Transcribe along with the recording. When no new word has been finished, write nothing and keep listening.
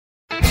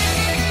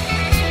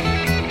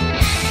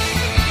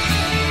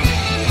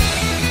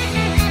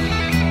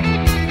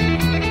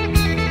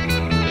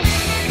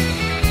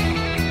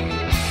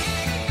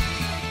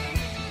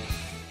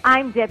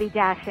I'm Debbi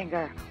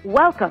Dachinger.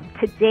 Welcome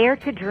to Dare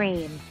to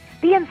Dream.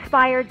 Be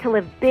inspired to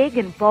live big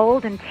and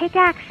bold and take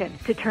action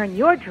to turn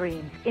your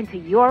dreams into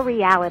your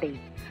reality.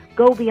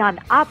 Go beyond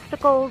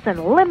obstacles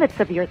and limits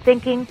of your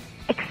thinking.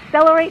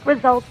 Accelerate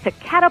results to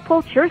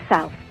catapult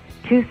yourself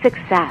to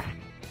success.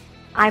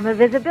 I'm a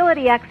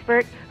visibility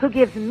expert who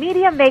gives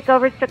media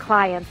makeovers to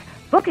clients,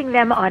 booking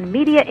them on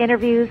media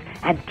interviews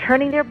and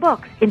turning their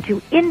books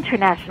into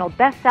international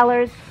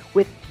bestsellers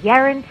with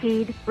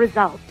guaranteed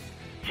results.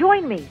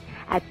 Join me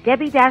at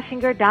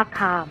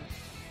DebbiDachinger.com.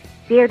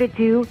 Dare to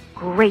do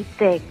great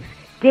things.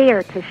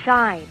 Dare to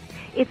shine.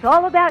 It's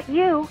all about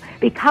you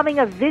becoming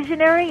a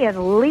visionary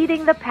and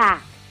leading the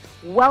pack.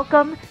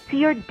 Welcome to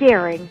your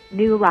daring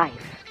new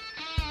life.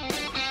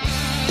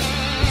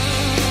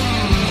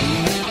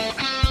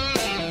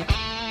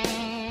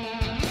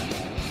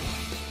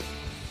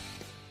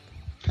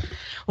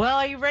 Well,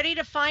 are you ready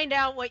to find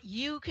out what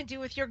you can do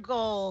with your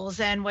goals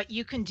and what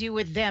you can do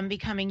with them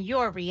becoming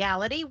your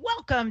reality?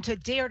 Welcome to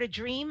Dare to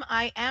Dream.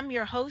 I am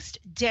your host,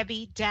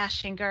 Debbi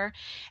Dachinger,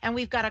 and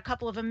we've got a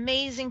couple of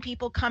amazing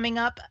people coming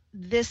up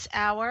this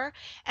hour,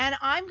 and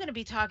I'm going to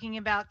be talking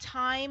about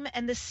time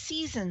and the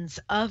seasons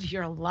of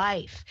your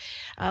life.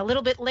 A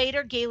little bit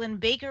later, GayLynn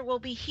Baker will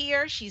be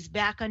here. She's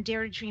back on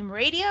Dare to Dream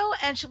Radio,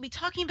 and she'll be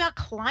talking about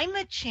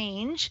climate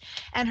change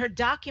and her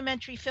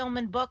documentary film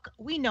and book,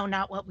 We Know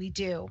Not What We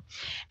Do.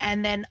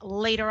 And then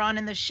later on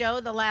in the show,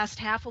 the last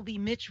half will be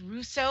Mitch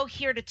Russo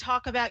here to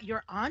talk about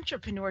your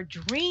entrepreneur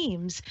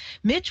dreams.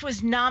 Mitch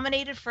was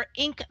nominated for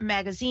Inc.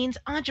 magazine's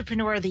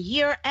Entrepreneur of the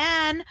Year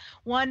and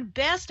won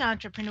Best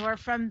Entrepreneur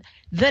from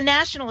the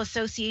National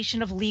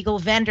Association of Legal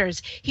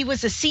Vendors. He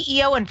was the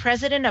CEO and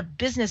president of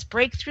Business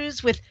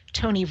Breakthroughs with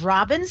Tony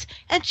Robbins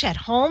and Chet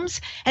Holmes.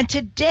 And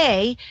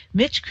today,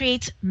 Mitch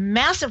creates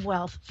massive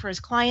wealth for his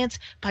clients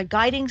by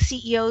guiding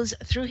CEOs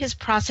through his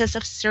process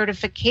of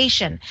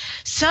certification.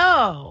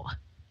 So,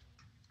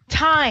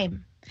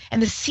 time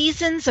and the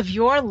seasons of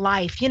your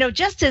life,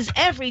 just as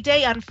every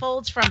day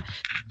unfolds from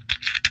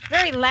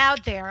very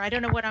loud there. I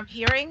don't know what I'm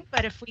hearing,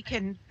 but if we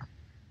can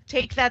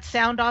take that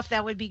sound off,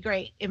 that would be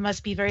great. It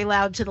must be very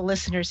loud to the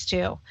listeners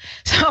too.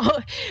 So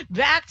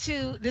back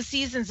to the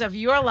seasons of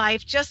your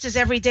life, just as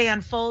every day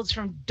unfolds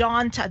from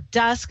dawn to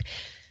dusk,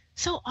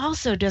 so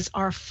also does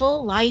our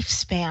full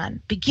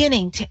lifespan,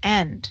 beginning to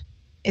end.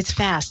 It's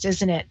fast,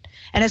 isn't it?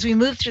 And as we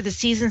move through the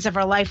seasons of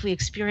our life, we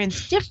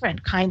experience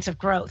different kinds of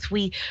growth.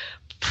 We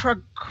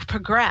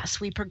progress.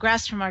 We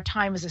progress from our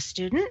time as a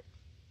student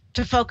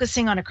to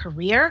focusing on a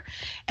career,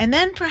 and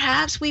then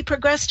perhaps we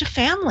progress to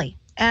family,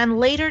 and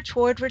later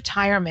toward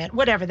retirement,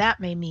 whatever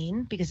that may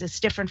mean, because it's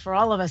different for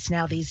all of us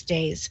now these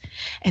days.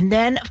 And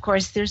then, of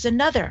course, there's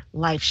another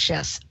life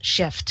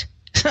shift.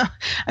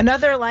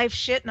 Another life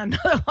shit and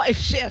another life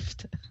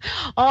shift.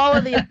 All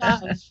of the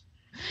above.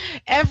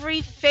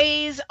 Every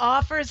phase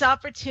offers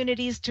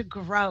opportunities to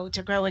grow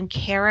in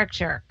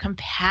character,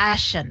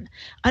 compassion,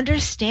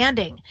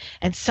 understanding,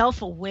 and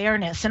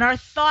self-awareness. And our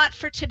thought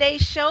for today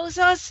shows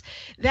us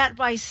that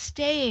by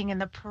staying in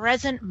the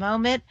present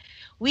moment,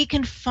 we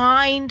can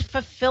find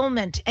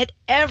fulfillment at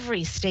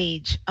every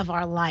stage of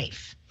our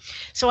life.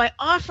 So I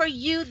offer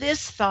you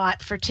this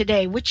thought for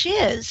today, which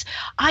is,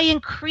 I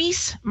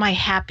increase my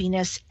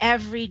happiness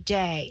every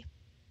day.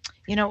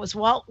 It was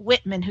Walt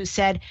Whitman who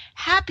said,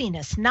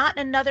 happiness, not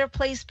in another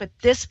place, but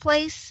this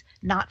place,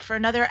 not for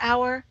another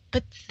hour,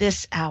 but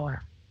this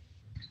hour.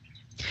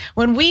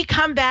 When we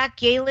come back,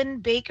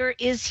 GayLynn Baker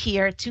is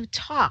here to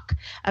talk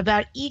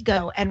about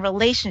ego and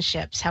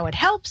relationships, how it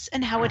helps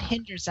and how it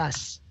hinders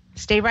us.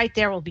 Stay right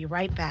there. We'll be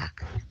right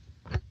back.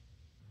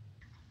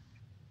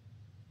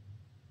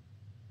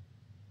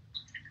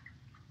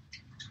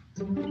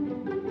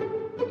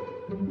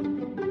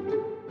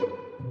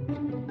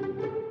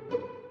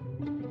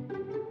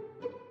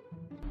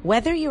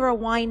 Whether you're a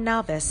wine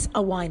novice,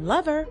 a wine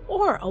lover,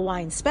 or a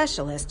wine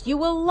specialist, you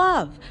will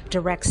love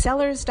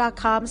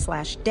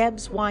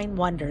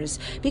directsellers.com/DebsWineWonders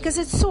because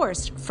it's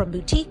sourced from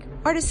boutique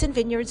artisan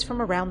vineyards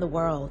from around the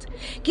world.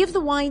 Give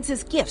the wines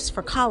as gifts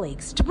for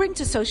colleagues to bring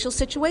to social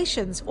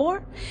situations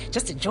or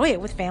just enjoy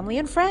it with family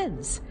and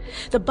friends.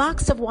 The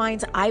box of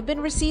wines I've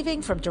been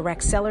receiving from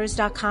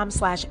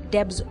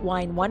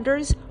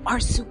directsellers.com/DebsWineWonders are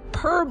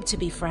superb, to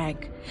be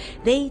frank.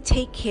 They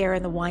take care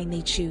in the wine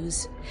they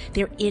choose.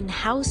 Their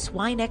in-house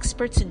wine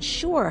experts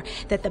ensure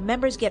that the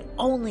members get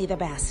only the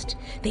best.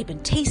 They've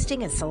been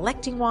tasting and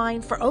selecting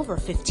wine for over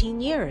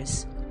 15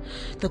 years.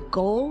 The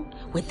goal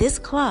with this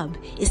club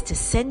is to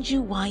send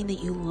you wine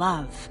that you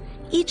love.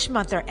 Each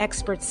month, our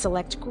experts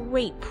select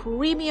great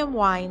premium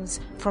wines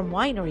from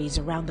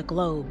wineries around the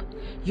globe.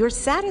 Your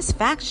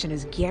satisfaction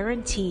is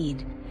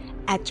guaranteed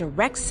at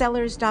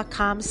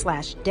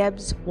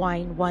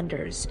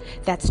directsellers.com/DebsWineWonders.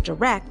 That's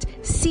direct,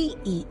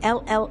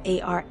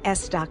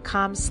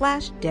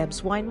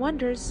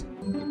 CELLARS.com/DebsWineWonders.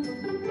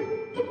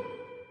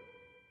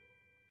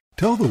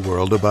 Tell the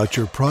world about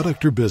your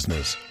product or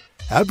business.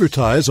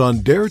 Advertise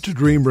on Dare to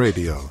Dream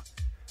Radio.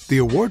 The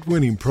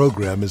award-winning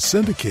program is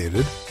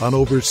syndicated on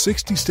over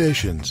 60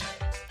 stations,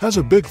 has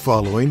a big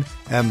following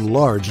and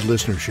large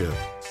listenership.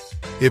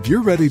 If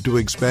you're ready to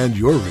expand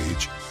your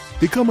reach,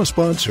 become a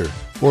sponsor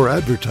or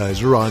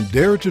advertiser on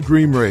Dare to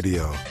Dream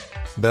Radio.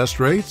 Best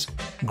rates,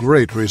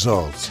 great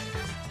results.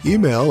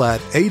 Email at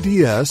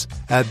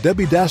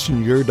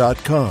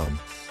ads@DebbiDachinger.com.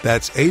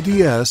 That's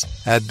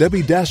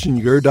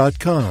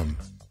ads@DebbiDachinger.com.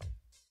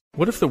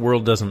 What if the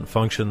world doesn't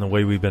function the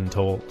way we've been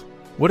told?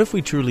 What if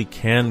we truly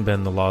can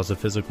bend the laws of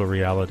physical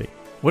reality?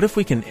 What if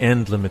we can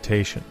end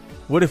limitation?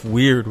 What if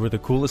weird were the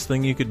coolest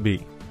thing you could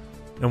be?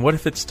 And what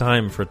if it's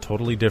time for a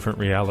totally different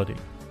reality?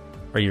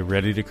 Are you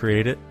ready to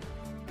create it?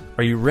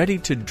 Are you ready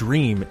to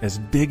dream as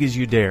big as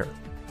you dare?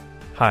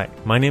 Hi,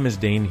 my name is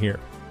Dane here.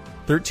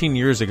 13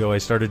 years ago, I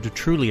started to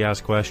truly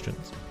ask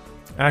questions.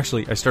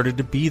 Actually, I started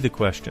to be the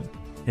question,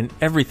 and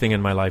everything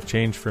in my life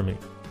changed for me.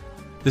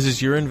 This is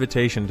your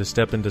invitation to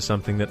step into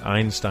something that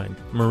Einstein,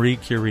 Marie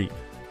Curie,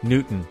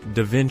 Newton,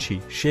 Da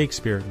Vinci,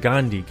 Shakespeare,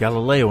 Gandhi,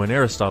 Galileo, and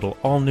Aristotle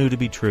all knew to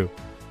be true.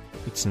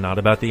 It's not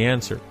about the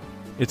answer.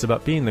 It's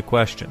about being the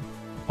question.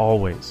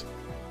 Always.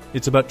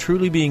 It's about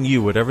truly being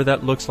you, whatever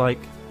that looks like,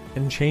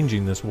 and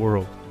changing this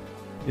world.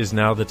 Is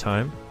now the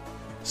time?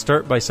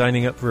 Start by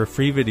signing up for a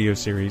free video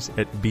series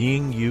at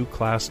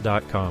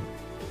beingyouclass.com.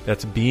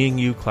 That's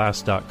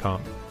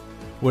beingyouclass.com.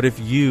 What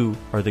if you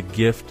are the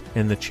gift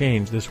and the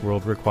change this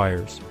world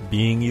requires?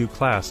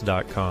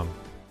 beingyouclass.com.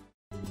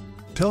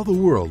 Tell the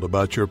world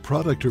about your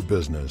product or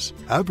business.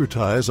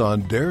 Advertise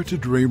on Dare to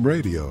Dream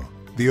Radio.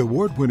 The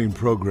award-winning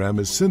program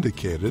is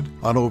syndicated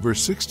on over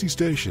 60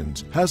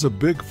 stations, has a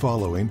big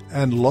following,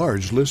 and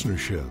large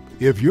listenership.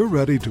 If you're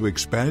ready to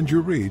expand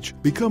your reach,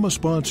 become a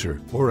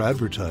sponsor or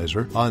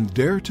advertiser on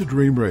Dare to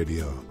Dream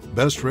Radio.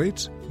 Best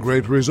rates,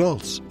 great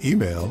results.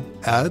 Email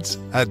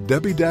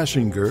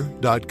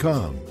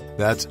ads@DebbiDachinger.com.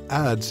 That's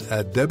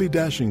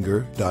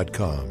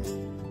ads@DebbiDachinger.com.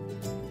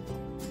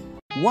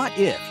 What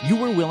if you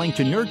were willing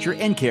to nurture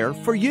and care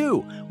for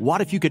you? What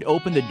if you could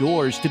open the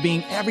doors to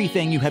being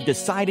everything you have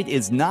decided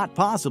is not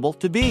possible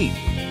to be?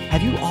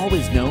 Have you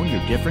always known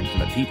you're different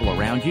from the people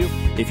around you?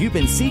 If you've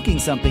been seeking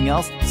something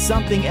else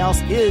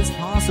is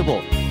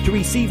possible. To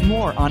receive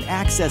more on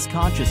Access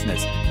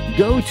Consciousness,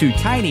 go to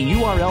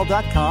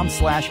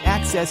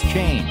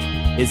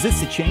tinyurl.com/accesschange. Is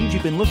this the change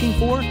you've been looking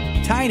for?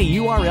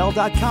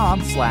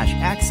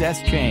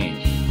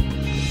 tinyurl.com/accesschange.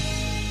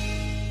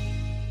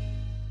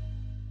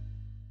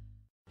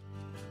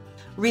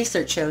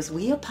 Research shows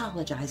we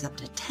apologize up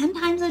to 10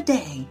 times a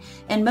day,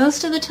 and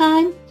most of the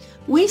time,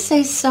 we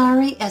say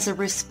sorry as a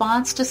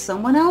response to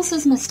someone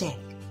else's mistake.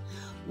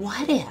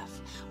 What if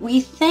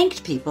we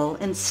thanked people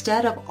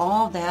instead of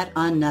all that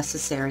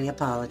unnecessary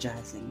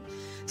apologizing?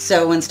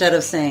 So instead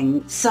of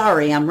saying,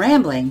 sorry, I'm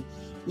rambling,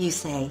 you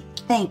say,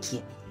 thank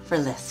you for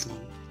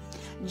listening.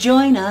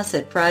 Join us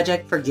at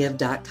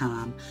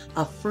ProjectForgive.com,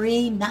 a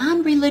free,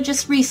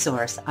 non-religious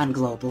resource on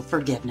global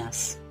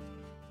forgiveness.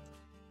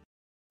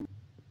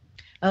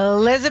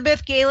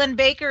 Elizabeth GayLynn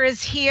Baker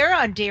is here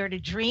on Dare to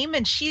Dream,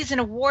 and she's an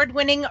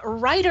award-winning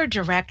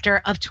writer-director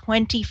of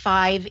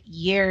 25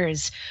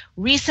 years.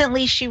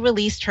 Recently, she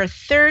released her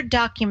third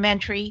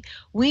documentary,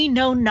 We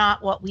Know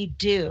Not What We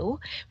Do,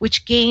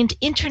 which gained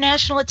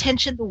international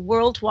attention, the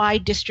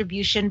worldwide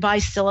distribution by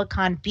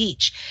Silicon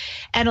Beach.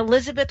 And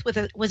Elizabeth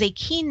was a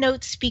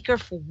keynote speaker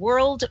for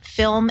World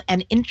Film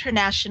and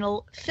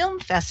International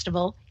Film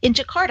Festival in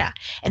Jakarta,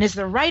 and is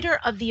the writer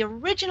of the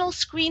original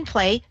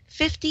screenplay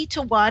 50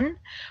 to 1.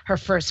 Her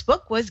first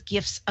book was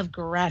Gifts of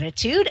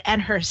Gratitude,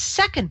 and her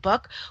second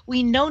book,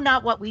 We Know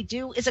Not What We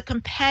Do, is a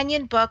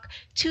companion book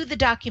to the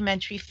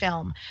documentary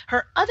film.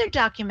 Her other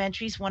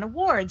documentaries won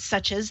awards,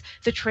 such as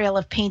The Trail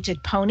of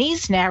Painted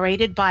Ponies,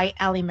 narrated by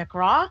Ali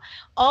McGraw,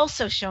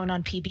 also shown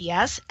on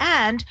PBS,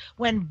 and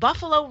When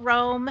Buffalo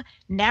Roam,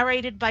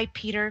 narrated by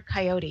Peter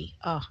Coyote.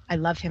 Oh, I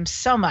love him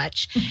so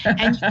much.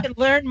 And you can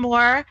learn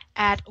more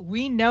at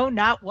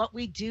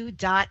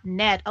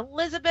weknownotwhatwedo.net.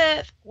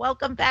 Elizabeth,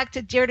 welcome back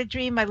to Dare to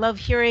Dream. I love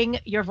hearing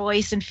your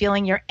voice and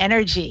feeling your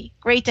energy.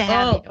 Great to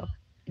have you.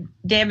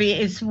 Debbie,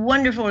 it's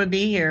wonderful to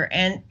be here.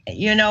 And,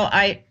 you know,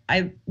 I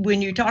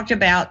when you talked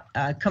about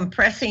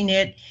compressing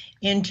it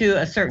into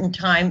a certain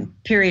time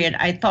period,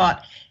 I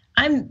thought,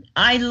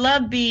 I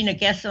love being a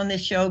guest on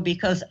this show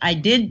because I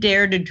did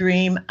dare to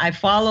dream. I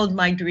followed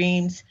my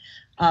dreams.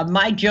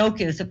 My joke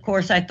is, of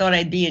course, I thought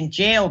I'd be in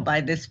jail by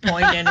this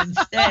point, and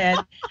instead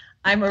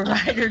I'm a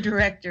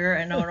writer-director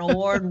and an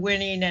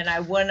award-winning, and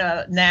I won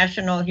a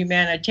National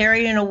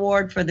Humanitarian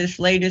Award for this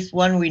latest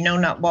one, We Know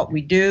Not What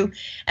We Do.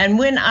 And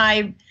when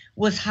I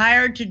was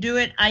hired to do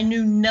it, I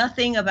knew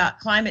nothing about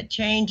climate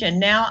change, and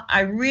now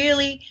I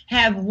really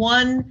have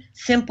one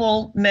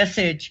simple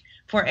message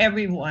for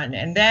everyone,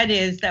 and that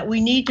is that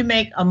we need to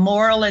make a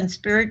moral and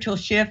spiritual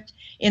shift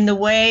in the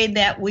way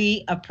that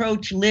we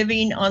approach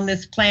living on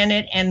this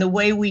planet and the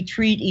way we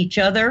treat each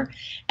other.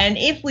 And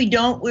if we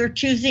don't, we're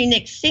choosing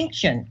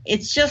extinction.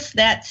 It's just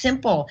that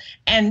simple.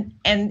 And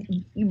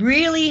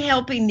really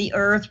helping the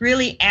earth,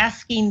 really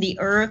asking the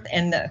earth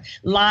and the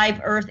live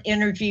earth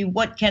energy,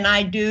 what can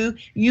I do?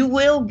 You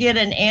will get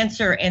an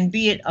answer, and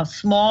be it a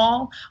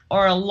small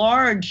or a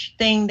large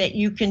thing that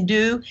you can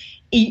do,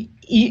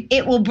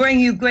 it will bring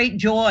you great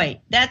joy.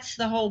 That's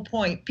the whole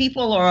point.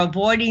 People are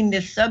avoiding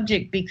this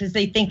subject because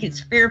they think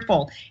it's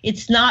fearful.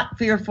 It's not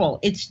fearful.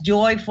 It's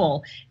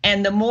joyful.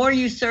 And the more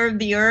you serve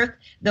the earth,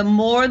 the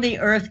more the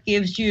earth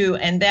gives you.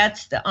 And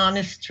that's the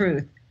honest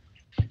truth.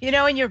 You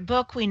know, in your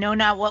book, We Know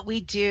Not What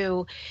We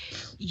Do,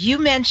 you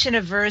mention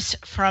a verse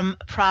from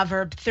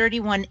Proverb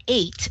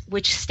 31:8,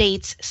 which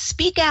states,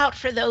 "Speak out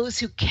for those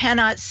who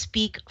cannot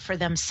speak for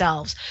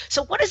themselves."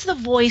 So what is the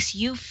voice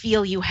you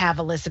feel you have,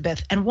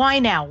 Elizabeth? And why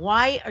now?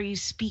 Why are you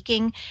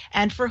speaking?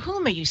 And for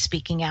whom are you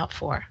speaking out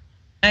for?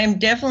 I'm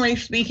definitely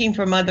speaking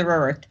for Mother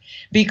Earth,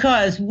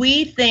 because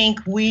we think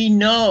we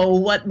know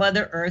what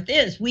Mother Earth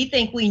is. We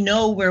think we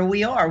know where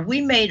we are.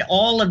 We made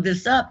all of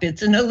this up.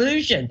 It's an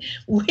illusion.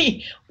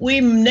 We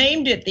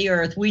named it the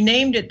Earth. We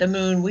named it the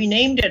moon. We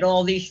named it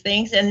all these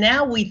things. And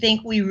now we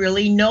think we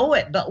really know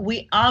it, but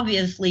we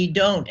obviously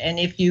don't. And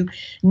if you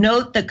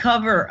note the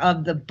cover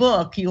of the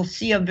book, you'll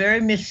see a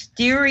very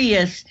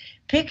mysterious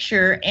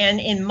picture, and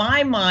in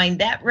my mind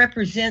that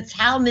represents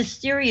how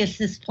mysterious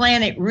this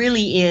planet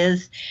really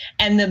is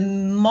and the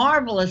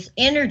marvelous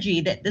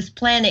energy that this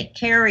planet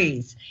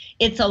carries.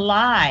 It's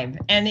alive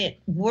and it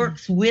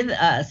works with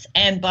us,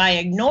 and by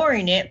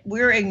ignoring it,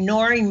 we're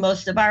ignoring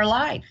most of our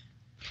life.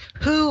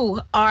 Who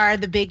are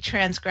the big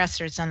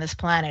transgressors on this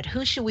planet?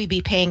 Who should we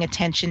be paying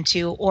attention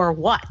to, or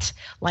what?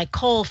 Like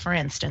coal, for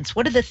instance.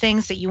 What are the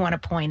things that you want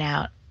to point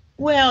out?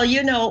 Well,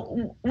 you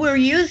know, we're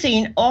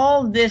using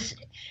all this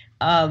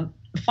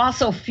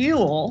fossil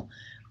fuel,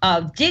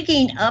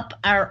 digging up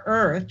our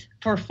earth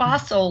for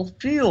fossil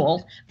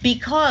fuel,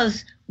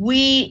 because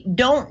we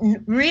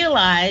don't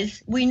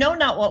realize, we know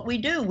not what we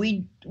do.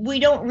 We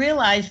don't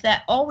realize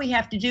that all we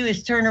have to do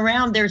is turn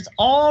around. There's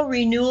all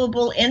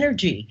renewable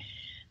energy.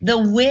 The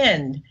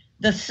wind,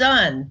 the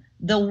sun,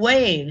 the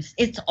waves,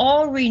 it's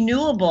all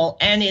renewable,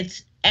 and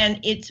it's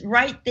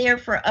right there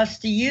for us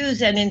to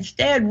use. And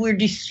instead we're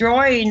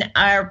destroying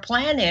our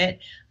planet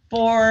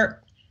for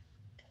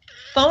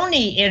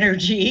phony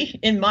energy,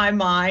 in my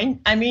mind.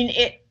 I mean,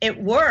 it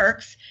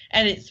works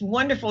and it's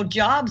wonderful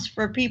jobs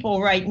for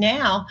people right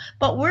now,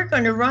 but we're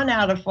going to run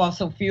out of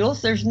fossil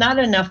fuels. There's not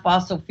enough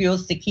fossil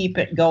fuels to keep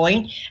it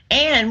going.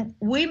 And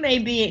we may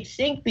be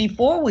extinct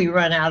before we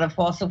run out of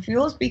fossil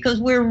fuels, because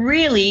we're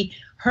really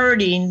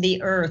hurting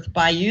the earth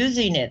by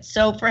using it.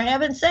 So for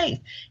heaven's sake,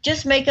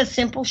 just make a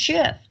simple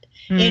shift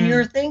in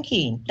your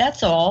thinking.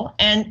 That's all.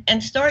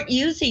 And start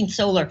using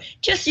solar.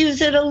 Just use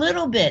it a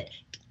little bit.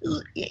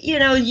 You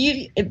know,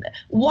 you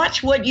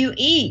watch what you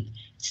eat.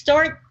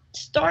 Start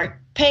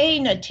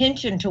paying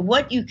attention to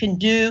what you can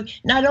do,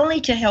 not only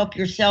to help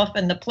yourself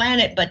and the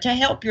planet, but to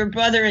help your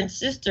brother and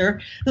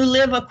sister who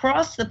live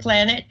across the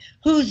planet,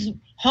 whose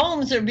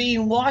homes are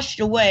being washed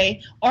away.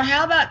 Or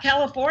how about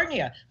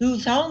California,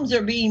 whose homes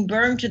are being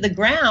burned to the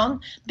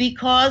ground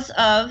because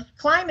of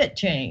climate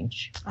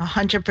change?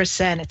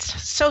 100%. It's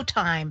so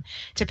time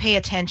to pay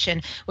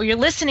attention. Well, you're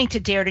listening to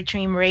Dare to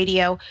Dream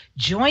Radio.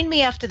 Join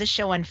me after the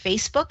show on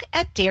Facebook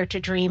at Dare to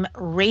Dream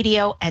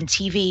Radio and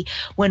TV.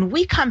 When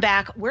we come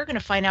back, we're going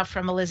to find out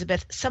from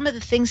Elizabeth some of the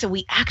things that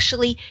we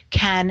actually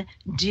can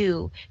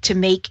do to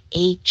make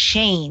a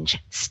change.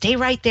 Stay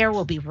right there.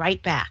 We'll be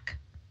right back.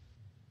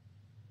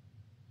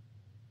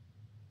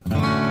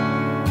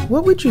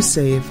 What would you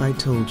say if I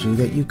told you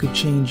that you could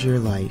change your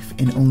life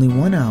in only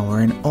 1 hour,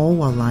 and all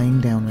while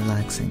lying down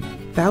relaxing?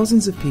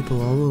 Thousands of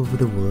people all over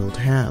the world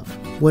have.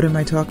 What am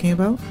I talking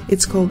about?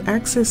 It's called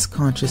Access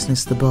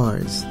Consciousness, the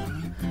bars.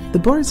 The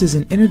bars is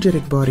an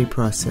energetic body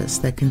process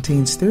that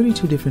contains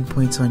 32 different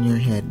points on your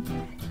head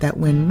that,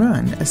 when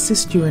run,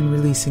 assist you in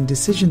releasing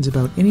decisions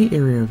about any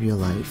area of your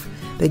life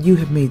that you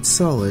have made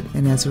solid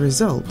and as a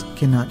result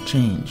cannot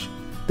change.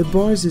 The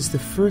bars is the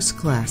first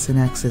class in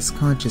Access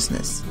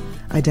Consciousness,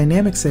 a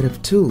dynamic set of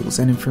tools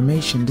and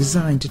information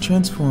designed to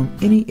transform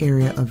any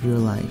area of your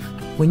life.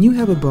 When you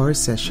have a bars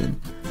session,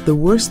 the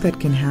worst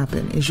that can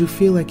happen is you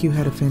feel like you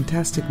had a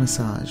fantastic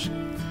massage.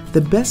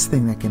 The best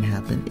thing that can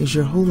happen is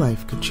your whole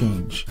life could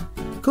change.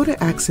 Go to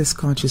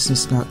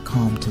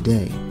accessconsciousness.com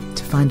today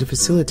to find a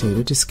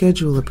facilitator to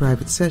schedule a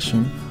private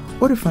session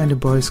or to find a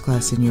bars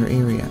class in your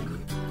area.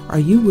 Are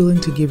you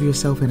willing to give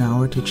yourself an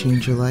hour to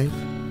change your life?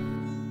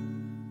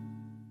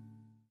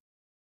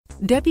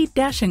 Debbi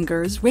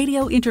Dachinger's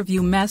Radio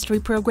Interview Mastery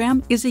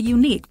Program is a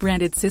unique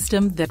branded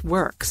system that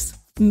works.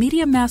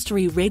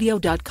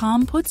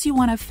 MediaMasteryRadio.com puts you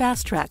on a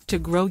fast track to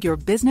grow your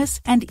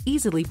business and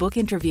easily book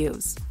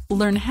interviews.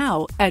 Learn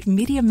how at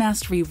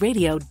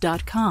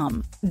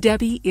MediaMasteryRadio.com.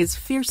 Debbi is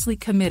fiercely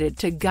committed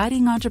to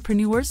guiding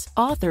entrepreneurs,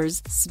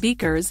 authors,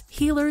 speakers,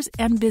 healers,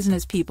 and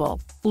business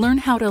people. Learn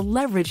how to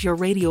leverage your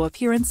radio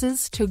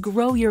appearances to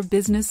grow your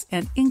business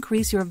and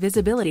increase your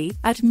visibility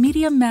at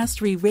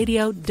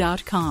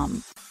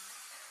MediaMasteryRadio.com.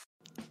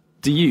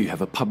 Do you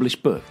have a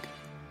published book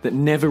that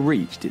never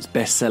reached its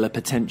bestseller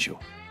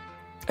potential?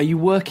 Are you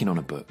working on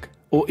a book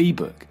or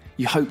ebook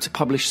you hope to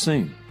publish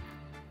soon?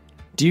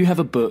 Do you have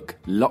a book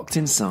locked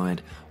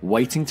inside,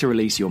 waiting to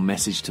release your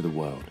message to the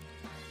world?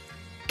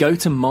 Go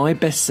to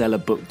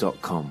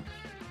mybestsellerbook.com.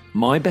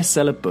 My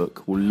Bestseller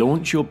Book will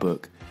launch your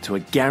book to a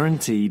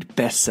guaranteed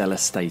bestseller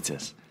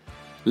status.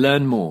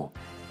 Learn more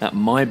at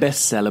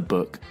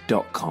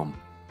mybestsellerbook.com.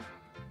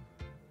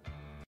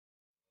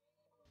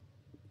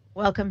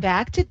 Welcome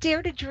back to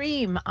Dare to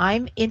Dream.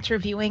 I'm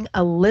interviewing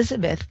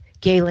Elizabeth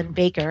GayLynn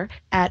Baker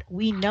at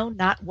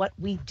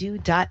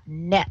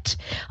WeKnowNotWhatWeDo.net.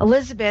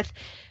 Elizabeth,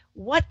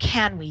 what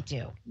can we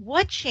do?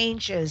 What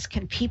changes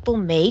can people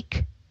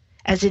make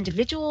as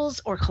individuals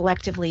or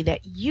collectively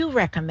that you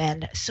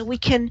recommend so we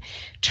can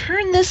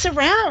turn this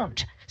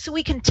around, so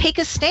we can take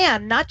a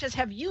stand, not just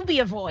have you be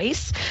a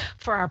voice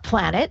for our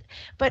planet,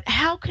 but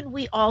how can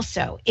we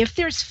also, if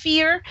there's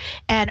fear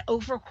and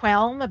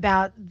overwhelm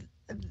about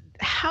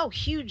how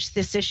huge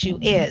this issue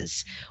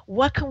is,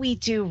 what can we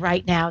do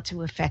right now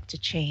to effect a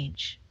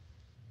change?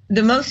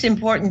 The most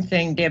important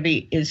thing,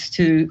 Debbie, is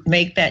to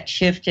make that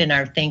shift in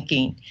our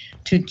thinking,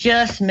 to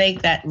just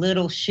make that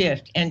little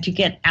shift and to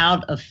get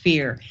out of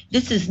fear.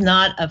 This is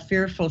not a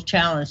fearful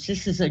challenge.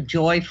 This is a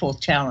joyful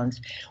challenge.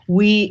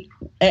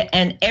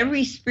 And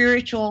every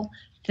spiritual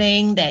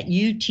thing that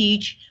you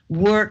teach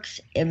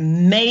works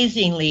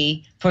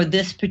amazingly for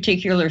this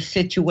particular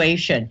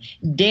situation.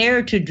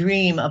 Dare to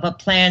dream of a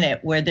planet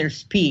where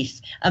there's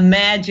peace.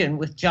 Imagine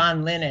with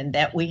John Lennon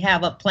that we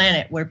have a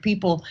planet where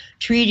people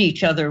treat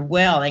each other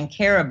well and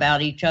care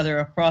about each other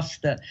across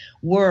the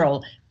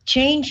world.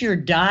 Change your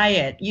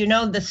diet,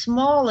 the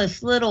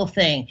smallest little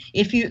thing.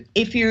 If you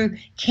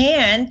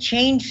can,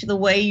 change the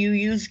way you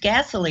use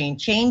gasoline,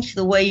 change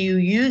the way you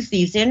use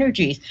these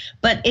energies.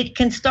 But it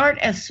can start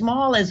as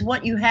small as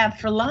what you have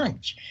for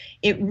lunch.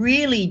 It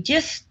really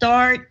just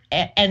start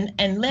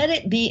and let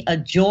it be a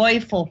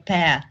joyful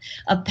path,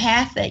 a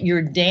path that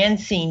you're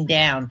dancing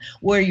down,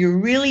 where you're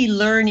really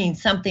learning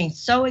something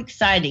so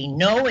exciting.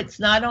 No,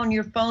 it's not on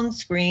your phone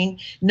screen.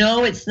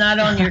 No, it's not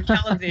on your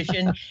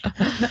television.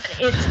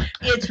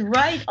 It's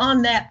right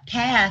on that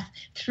path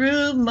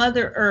through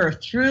Mother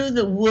Earth, through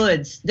the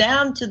woods,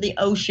 down to the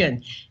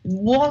ocean.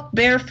 Walk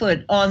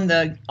barefoot on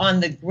the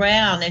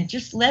ground and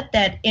just let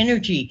that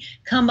energy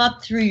come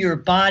up through your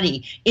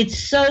body. It's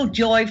so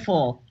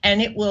joyful,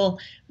 and it will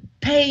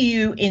pay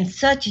you in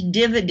such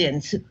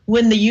dividends.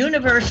 When the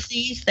universe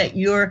sees that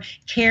you're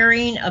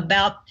caring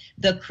about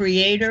the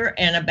Creator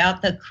and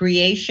about the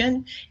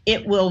creation,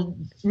 it will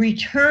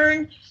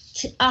return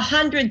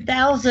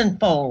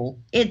 100,000-fold.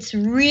 It's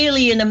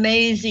really an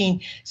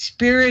amazing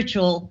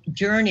spiritual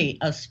journey,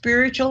 a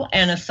spiritual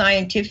and a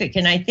scientific.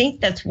 And I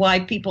think that's why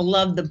people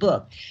love the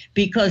book,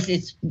 because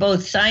it's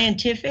both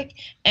scientific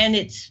and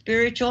it's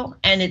spiritual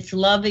and it's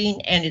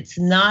loving, and it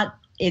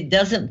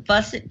doesn't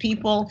fuss at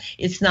people.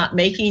 It's not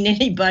making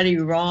anybody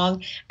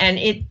wrong. And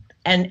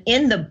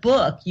in the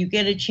book, you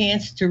get a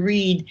chance to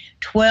read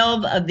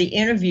 12 of the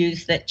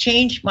interviews that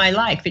changed my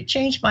life. It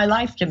changed my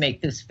life to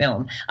make this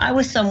film. I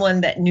was someone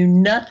that knew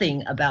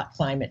nothing about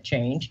climate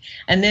change.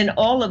 And then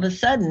all of a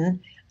sudden,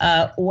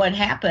 what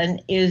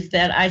happened is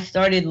that I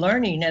started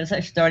learning as I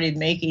started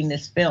making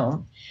this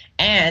film.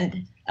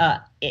 And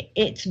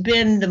it's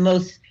been the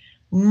most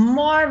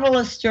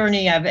marvelous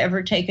journey I've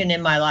ever taken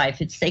in my life.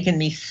 It's taken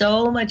me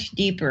so much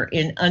deeper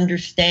in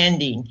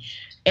understanding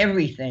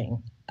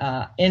everything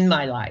in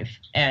my life.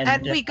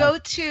 And we go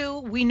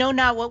to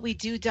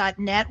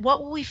WeKnowNotWhatWeDo.net.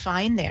 What will we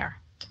find there?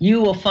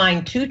 You will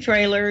find 2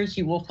 trailers.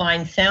 You will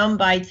find sound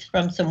bites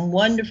from some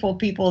wonderful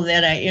people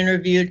that I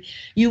interviewed.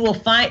 You will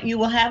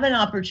have an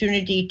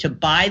opportunity to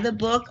buy the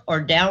book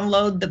or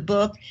download the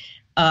book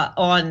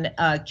on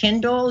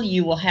Kindle.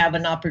 You will have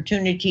an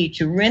opportunity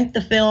to rent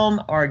the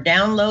film or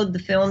download the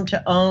film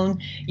to own.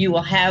 You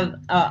will have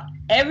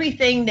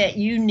everything that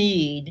you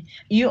need.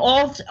 You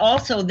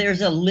also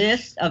there's a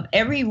list of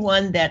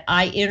everyone that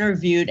I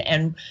interviewed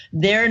and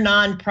their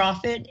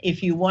nonprofit.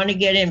 If you want to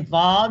get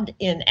involved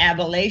in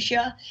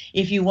Appalachia,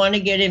 if you want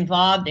to get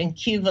involved in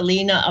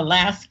Kivalina,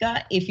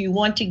 Alaska, if you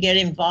want to get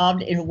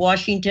involved in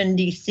Washington,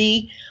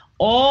 D.C.,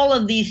 all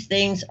of these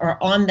things are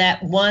on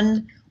that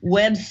one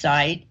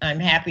website,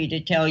 I'm happy to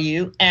tell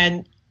you,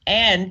 and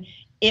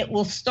it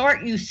will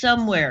start you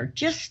somewhere.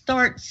 Just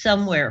start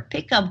somewhere.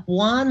 Pick up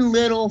one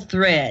little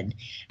thread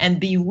and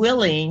be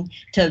willing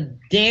to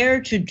dare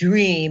to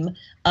dream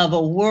of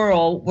a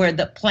world where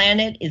the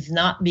planet is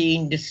not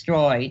being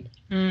destroyed.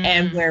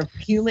 And where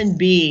human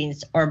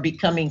beings are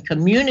becoming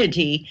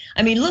community.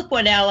 I mean, look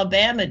what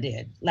Alabama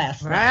did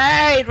last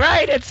night.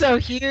 Right. It's so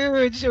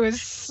huge. It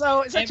was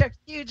such a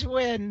huge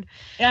win.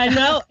 I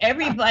know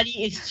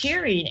everybody is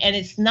cheering, and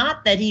it's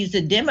not that he's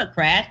a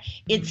Democrat.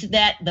 It's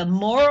that the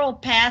moral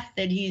path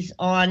that he's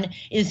on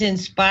is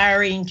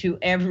inspiring to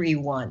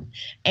everyone.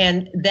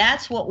 And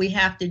that's what we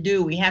have to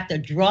do. We have to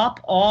drop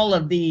all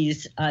of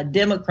these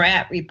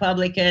Democrat,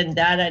 Republican,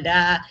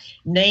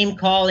 name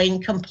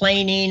calling,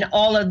 complaining,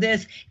 all of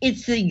this.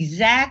 It's the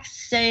exact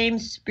same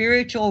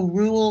spiritual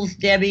rules,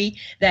 Debbie,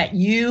 that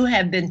you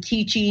have been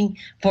teaching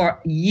for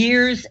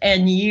years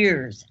and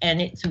years.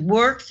 And it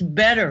works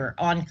better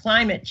on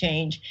climate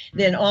change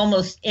than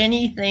almost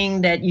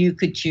anything that you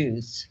could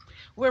choose.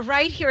 We're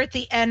right here at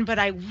the end, but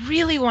I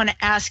really want to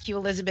ask you,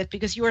 Elizabeth,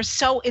 because you are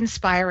so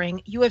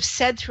inspiring. You have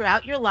said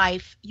throughout your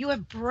life, you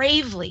have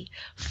bravely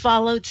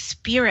followed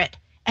spirit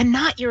and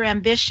not your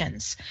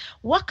ambitions.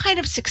 What kind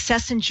of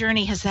success and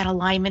journey has that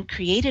alignment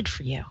created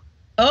for you?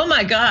 Oh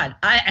my God.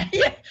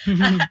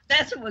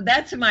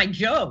 That's my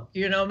joke.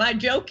 My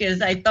joke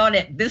is I thought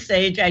at this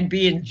age I'd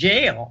be in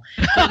jail,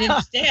 but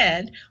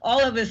instead,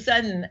 all of a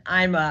sudden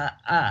I'm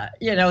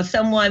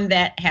someone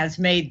that has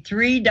made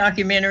 3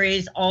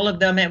 documentaries. All of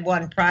them have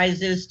won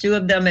prizes. 2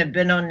 of them have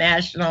been on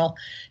national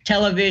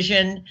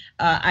television.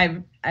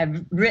 I've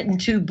written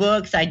 2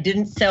 books. I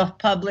didn't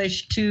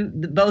self-publish.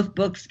 Both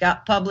books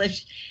got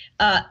published.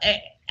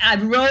 I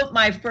wrote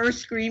my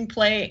first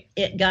screenplay.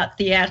 It got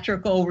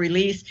theatrical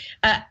release.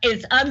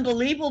 It's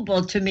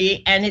unbelievable to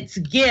me, and it's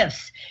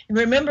gifts.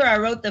 Remember, I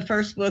wrote the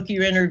first book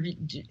you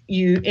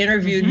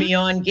interviewed me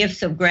on,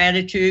 Gifts of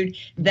Gratitude.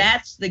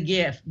 That's the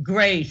gift,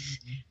 grace.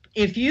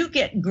 If you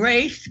get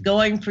grace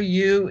going for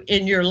you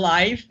in your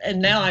life,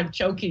 and now I'm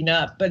choking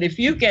up, but if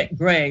you get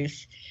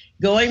grace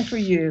going for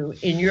you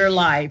in your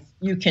life,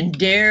 you can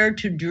dare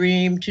to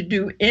dream, to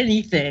do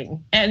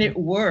anything, and it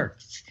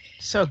works.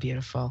 So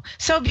beautiful.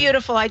 So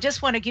beautiful. I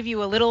just want to give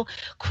you a little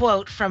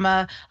quote from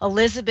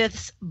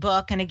Elizabeth's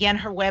book. And again,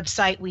 her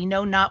website,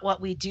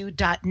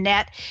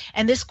 weknownotwhatwedo.net.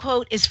 And this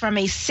quote is from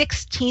a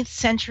 16th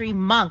century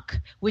monk,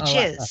 which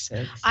is,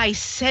 I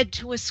said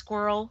to a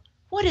squirrel,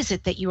 "What is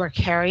it that you are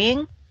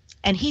carrying?"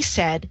 And he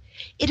said,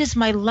 "It is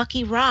my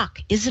lucky rock.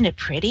 Isn't it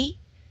pretty?"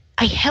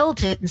 I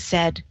held it and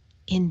said,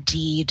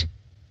 "Indeed."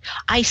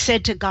 I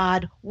said to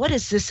God, "What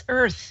is this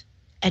earth?"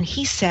 And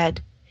he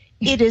said,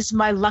 "It is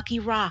my lucky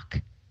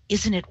rock.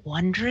 Isn't it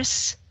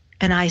wondrous?"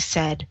 And I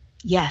said,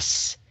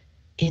 "Yes,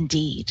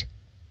 indeed."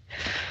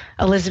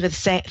 Elizabeth,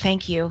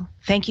 thank you.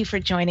 Thank you for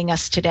joining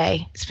us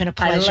today. It's been a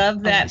pleasure. I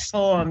love that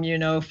poem,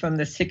 from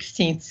the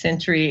 16th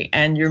century,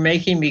 and you're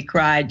making me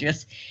cry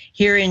just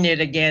hearing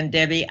it again,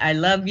 Debbie. I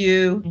love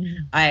you.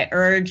 Mm-hmm. I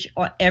urge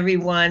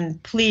everyone,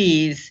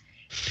 please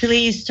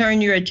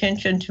turn your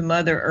attention to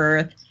Mother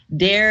Earth.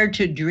 Dare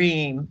to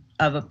dream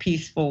of a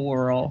peaceful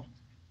world.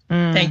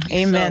 Thank you.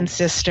 Amen,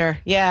 sister.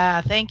 Yeah,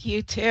 thank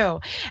you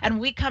too. And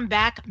we come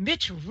back.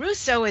 Mitch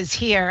Russo is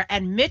here,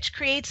 and Mitch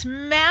creates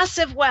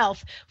massive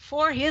wealth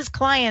for his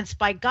clients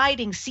by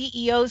guiding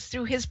CEOs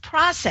through his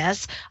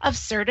process of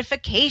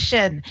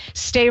certification.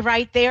 Stay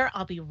right there.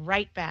 I'll be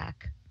right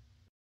back.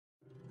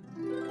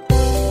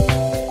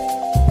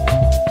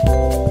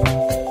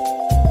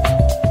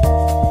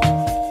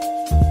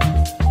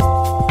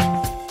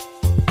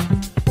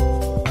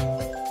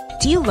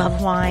 Do you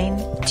love wine?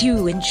 Do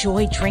you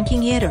enjoy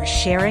drinking it or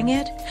sharing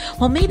it?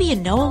 Well, maybe you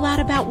know a lot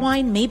about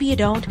wine, maybe you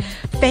don't.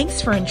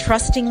 Thanks for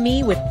entrusting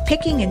me with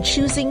picking and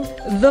choosing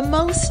the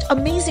most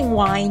amazing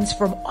wines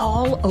from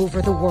all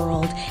over the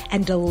world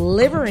and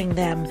delivering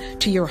them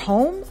to your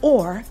home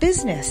or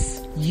business.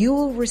 You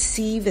will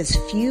receive as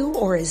few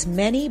or as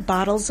many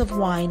bottles of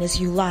wine as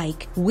you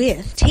like,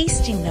 with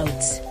tasting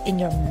notes in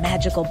your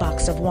magical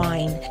box of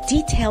wine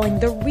detailing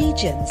the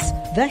regions,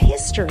 the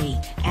history,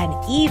 and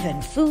even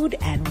food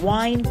and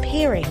wine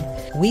pairing.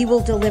 We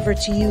will deliver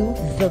to you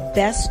the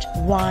best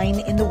wine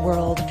in the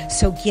world.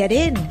 So get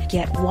in,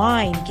 get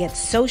wine, get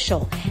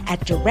social at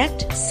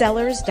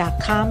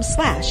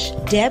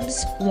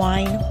directsellers.com/Deb's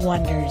Wine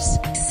Wonders.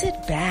 Sit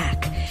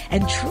back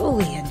and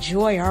truly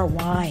enjoy our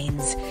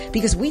wines,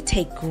 because we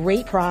take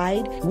great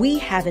pride. We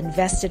have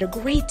invested a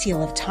great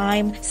deal of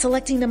time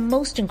selecting the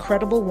most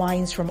incredible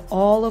wines from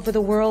all over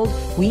the world.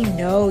 We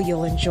know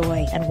you'll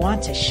enjoy and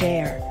want to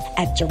share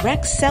at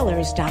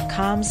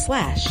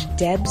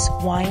directsellers.com/Deb's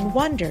Wine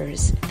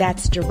Wonders.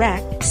 That's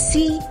direct,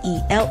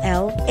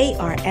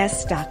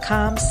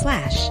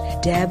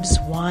 CELLARS.com/Deb's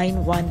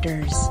Wine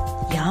Wonders.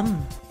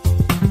 Yum.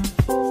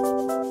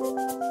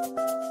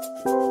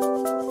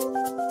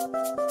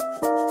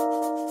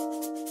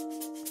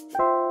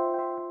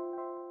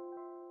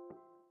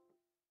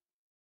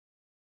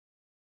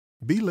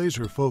 Be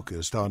laser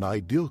focused on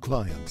ideal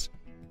clients.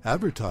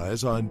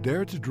 Advertise on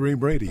Dare to Dream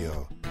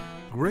Radio.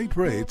 Great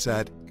rates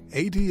at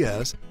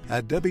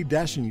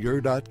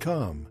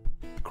ads@DebbiDachinger.com.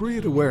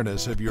 Create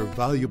awareness of your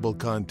valuable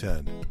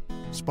content.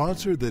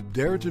 Sponsor the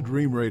Dare to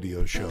Dream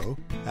radio show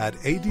at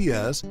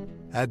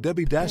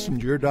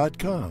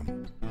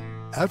ads@DebbiDachinger.com.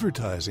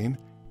 Advertising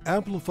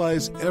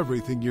amplifies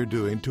everything you're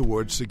doing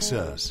towards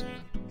success.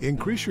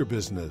 Increase your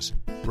business.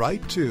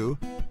 Write to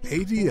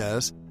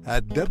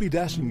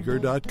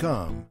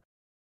ads@DebbiDachinger.com.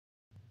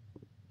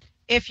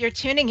 If you're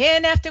tuning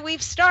in after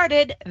we've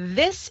started,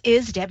 this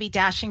is Debbi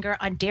Dachinger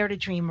on Dare to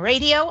Dream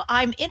Radio.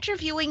 I'm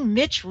interviewing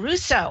Mitch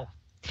Russo.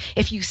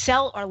 If you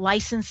sell or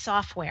license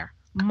software,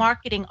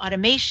 marketing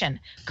automation,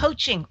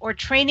 coaching or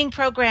training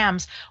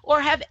programs,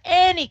 or have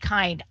any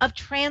kind of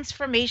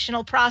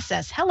transformational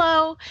process,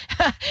 hello,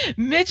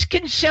 Mitch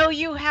can show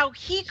you how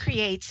he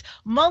creates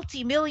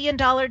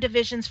multi-million-dollar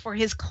divisions for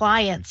his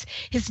clients.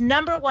 His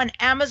 #1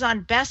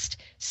 Amazon best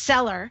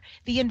seller,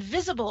 The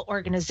Invisible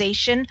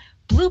Organization,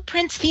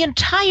 blueprints the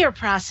entire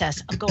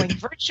process of going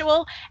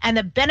virtual and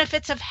the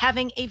benefits of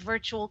having a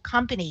virtual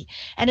company.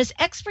 And his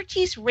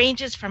expertise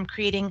ranges from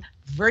creating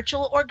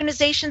virtual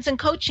organizations and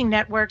coaching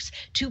networks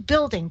to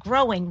building,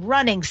 growing,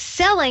 running,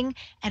 selling,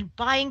 and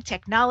buying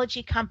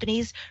technology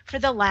companies for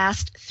the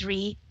last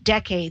 3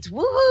 decades.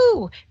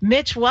 Woohoo!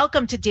 Mitch,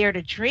 welcome to Dare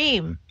to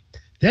Dream.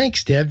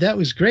 Thanks, Deb. That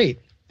was great.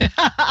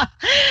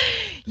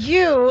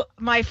 You,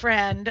 my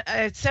friend,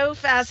 it's so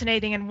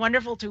fascinating and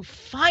wonderful to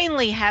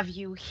finally have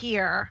you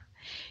here.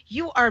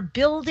 You are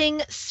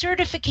building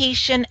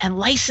certification and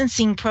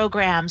licensing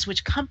programs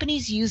which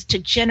companies use to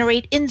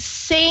generate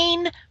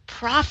insane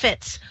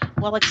profits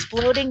while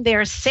exploding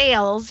their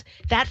sales.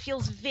 That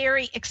feels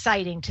very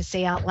exciting to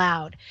say out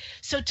loud.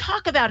 So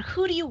talk about,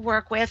 who do you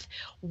work with?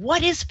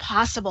 What is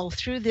possible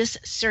through this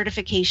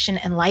certification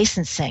and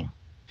licensing?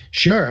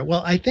 Sure.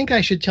 Well, I think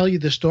I should tell you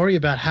the story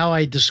about how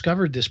I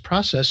discovered this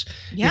process.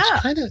 Yeah.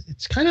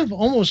 It's kind of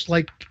almost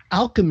like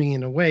alchemy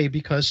in a way,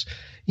 because,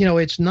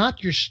 it's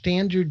not your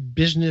standard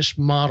business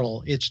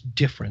model. It's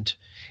different.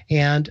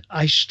 And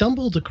I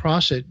stumbled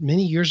across it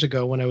many years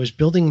ago when I was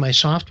building my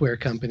software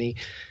company,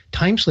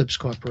 Timeslips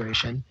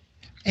Corporation.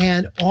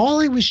 And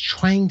all I was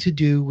trying to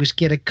do was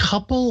get a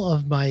couple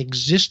of my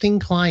existing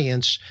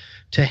clients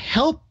to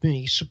help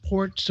me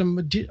support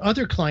some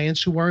other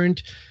clients who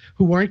weren't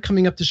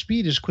coming up to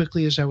speed as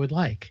quickly as I would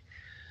like.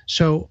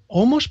 So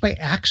almost by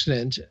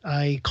accident,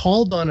 I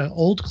called on an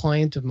old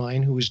client of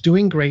mine who was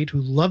doing great,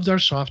 who loved our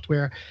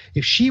software,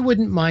 if she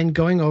wouldn't mind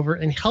going over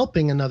and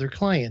helping another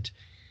client.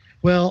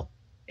 Well,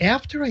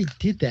 after I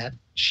did that,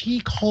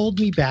 she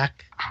called me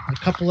back a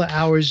couple of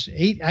hours,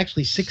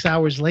 6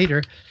 hours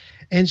later,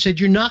 and said,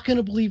 "You're not going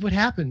to believe what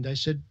happened." I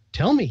said,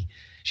 "Tell me."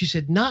 She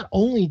said, "Not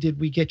only did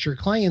we get your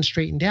client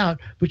straightened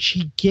out, but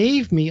she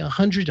gave me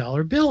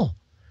 $100 bill."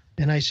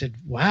 And I said,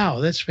 "Wow,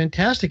 that's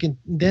fantastic." And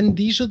then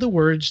these are the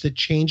words that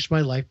changed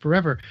my life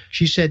forever.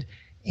 She said,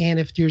 "And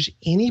if there's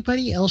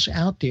anybody else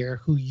out there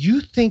who you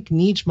think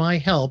needs my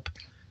help,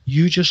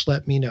 you just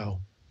let me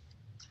know."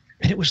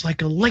 And it was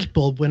like a light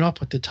bulb went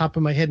off at the top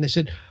of my head. And I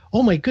said,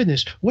 "Oh my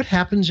goodness, what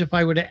happens if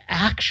I were to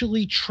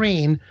actually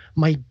train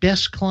my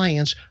best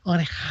clients on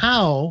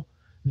how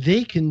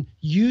they can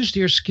use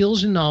their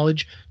skills and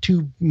knowledge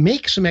to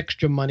make some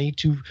extra money,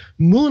 to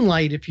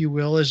moonlight, if you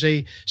will, as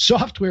a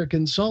software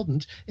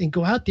consultant, and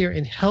go out there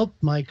and help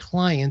my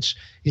clients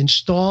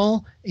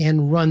install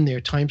and run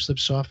their Timeslips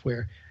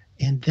software?"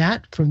 And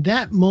from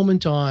that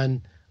moment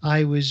on,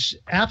 I was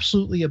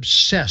absolutely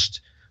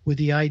obsessed with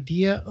the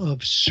idea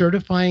of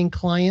certifying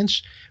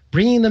clients,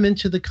 bringing them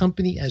into the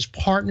company as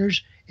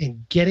partners,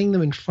 and getting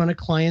them in front of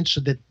clients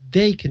so that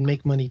they can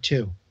make money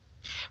too.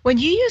 When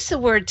you use the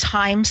word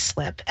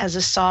Timeslip as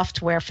a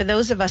software, for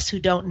those of us who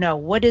don't know,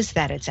 what is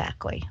that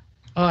exactly?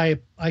 I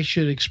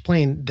should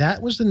explain.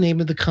 That was the name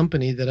of the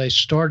company that I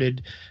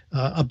started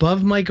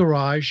above my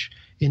garage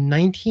in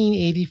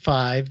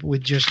 1985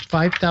 with just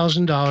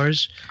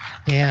 $5,000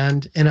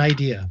 and an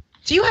idea.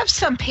 Do you have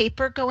some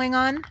paper going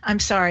on? I'm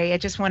sorry. I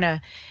just want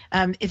to,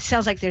 it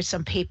sounds like there's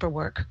some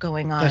paperwork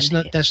going on.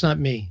 That's not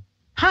me.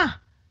 Huh.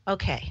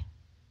 Okay.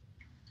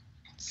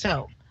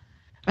 So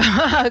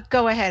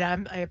go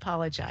ahead. I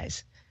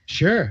apologize.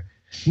 Sure.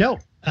 No.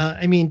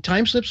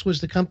 Timeslips was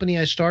the company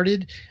I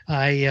started.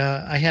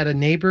 I had a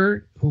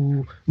neighbor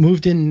who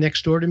moved in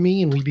next door to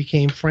me, and we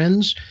became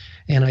friends.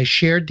 And I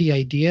shared the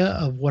idea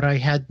of what I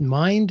had in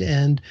mind,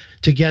 and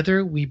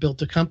together we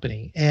built a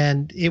company.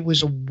 And it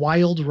was a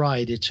wild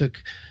ride. It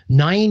took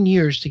 9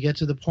 years to get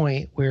to the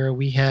point where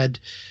we had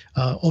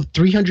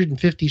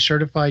 350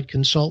 certified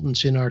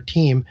consultants in our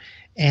team.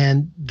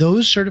 And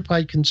those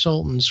certified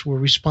consultants were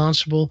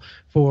responsible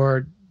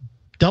for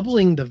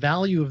doubling the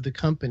value of the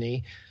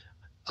company,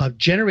 of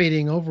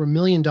generating over $1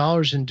 million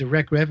in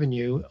direct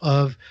revenue,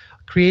 of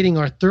creating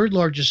our third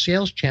largest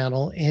sales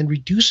channel, and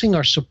reducing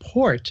our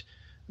support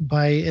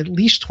by at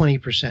least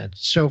 20%.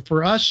 So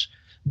for us,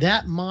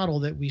 that model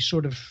that we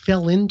sort of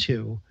fell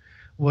into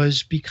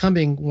was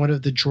becoming one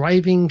of the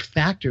driving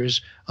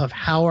factors of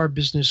how our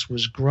business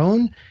was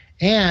grown.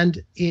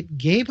 And it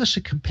gave us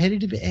a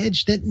competitive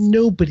edge that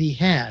nobody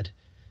had.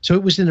 So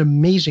it was an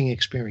amazing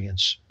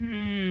experience.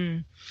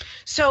 Mm.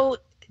 So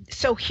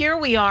here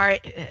we are.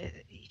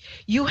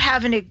 You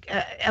have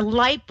a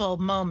light bulb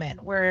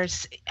moment where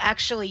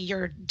actually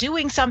you're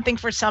doing something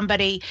for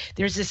somebody.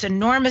 There's this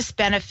enormous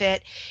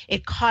benefit.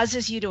 It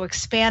causes you to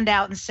expand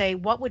out and say,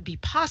 what would be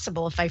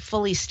possible if I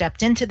fully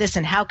stepped into this,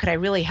 and how could I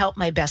really help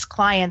my best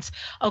clients?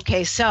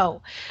 Okay,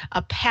 so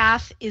a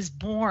path is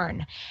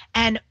born.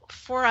 And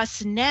for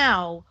us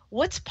now,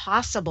 what's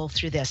possible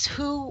through this?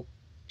 Who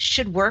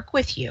should work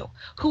with you?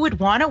 Who would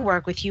want to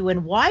work with you,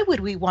 and why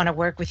would we want to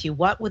work with you?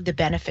 What would the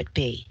benefit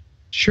be?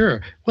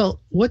 Sure. Well,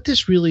 what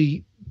this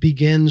really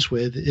begins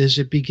with is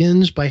it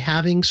begins by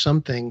having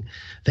something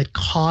that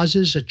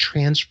causes a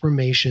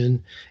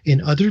transformation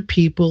in other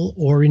people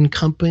or in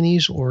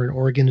companies or in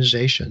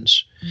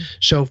organizations. Mm-hmm.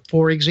 So,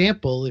 for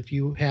example, if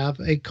you have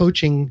a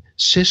coaching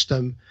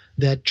system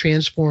that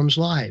transforms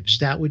lives.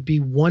 That would be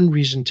one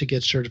reason to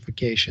get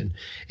certification.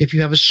 If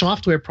you have a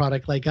software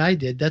product like I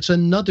did, that's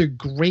another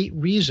great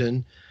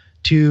reason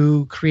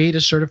to create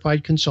a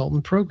certified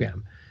consultant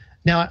program.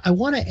 Now, I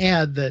want to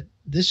add that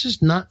this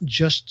is not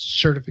just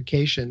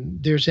certification.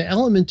 There's an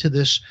element to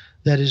this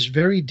that is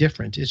very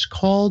different.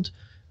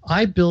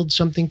 I build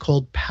something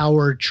called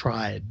power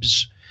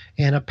tribes.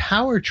 And a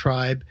power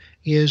tribe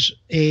is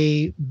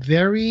a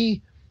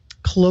very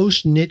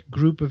close-knit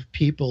group of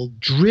people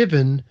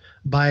driven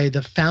by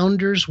the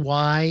founder's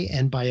why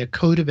and by a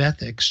code of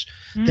ethics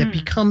that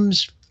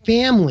becomes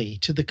family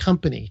to the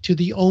company, to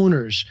the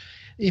owners.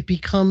 It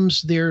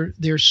becomes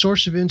their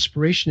source of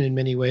inspiration in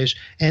many ways,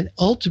 and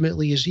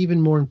ultimately is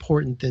even more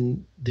important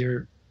than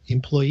their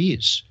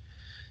employees.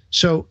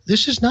 So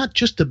this is not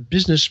just a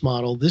business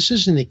model. This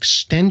is an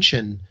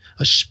extension,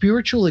 a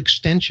spiritual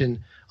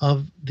extension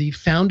of the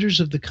founders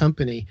of the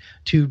company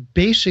to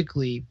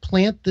basically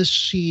plant this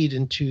seed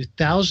into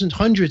thousands,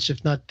 hundreds,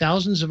 if not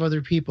thousands of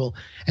other people,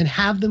 and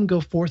have them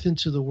go forth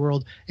into the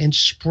world and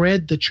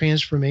spread the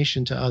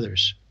transformation to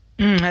others.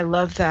 I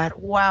love that.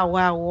 Wow,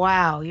 wow,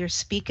 wow. You're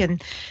speaking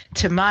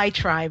to my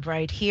tribe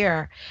right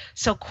here.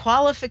 So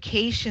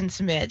qualifications,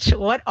 Mitch,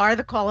 what are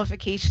the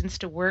qualifications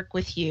to work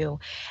with you?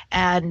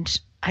 And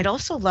I'd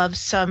also love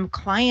some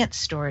client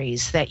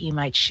stories that you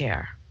might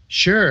share.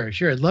 Sure.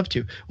 I'd love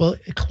to. Well,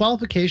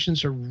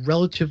 qualifications are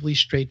relatively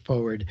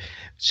straightforward.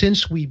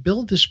 Since we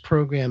build this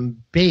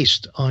program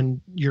based on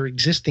your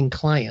existing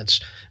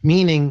clients,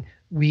 meaning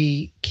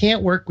we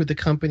can't work with a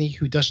company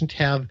who doesn't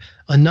have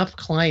enough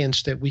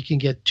clients that we can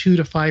get 2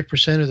 to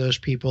 5% of those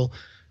people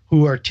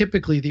who are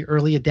typically the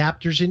early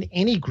adapters in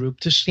any group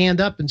to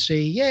stand up and say,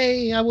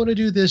 yay, I want to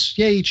do this.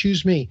 Yay,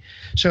 choose me.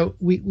 So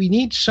we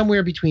need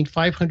somewhere between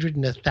 500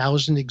 and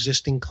 1,000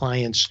 existing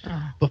clients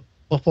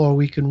before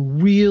we can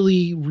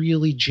really,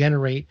 really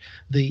generate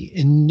the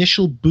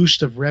initial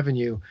boost of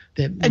revenue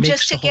that makes. And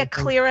just to get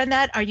clear on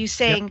that, are you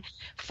saying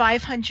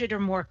 500 or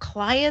more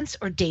clients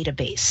or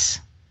database?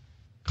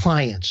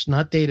 Clients,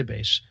 not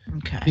database.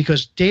 Okay.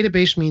 Because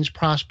database means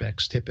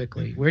prospects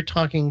typically. We're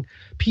talking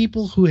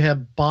people who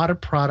have bought a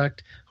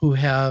product, who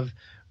have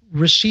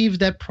received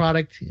that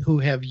product, who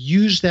have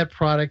used that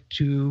product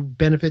to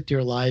benefit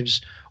their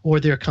lives or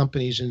their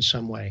companies in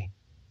some way.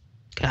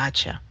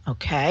 Gotcha.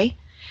 Okay.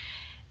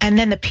 And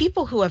then the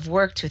people who have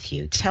worked with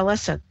you, tell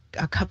us a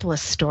couple of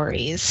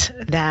stories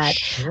that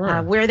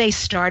where they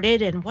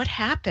started and what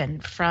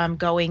happened from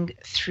going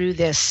through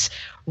this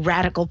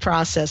radical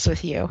process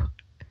with you.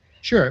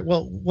 Sure.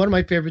 Well, one of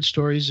my favorite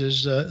stories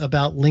is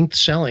about linked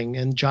selling,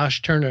 and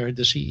Josh Turner,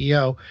 the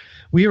CEO.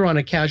 We were on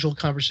a casual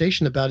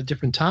conversation about a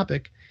different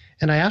topic,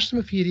 and I asked him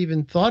if he had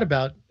even thought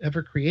about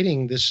ever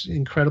creating this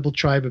incredible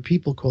tribe of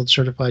people called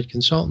certified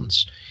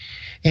consultants.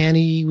 And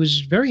he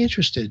was very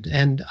interested,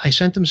 and I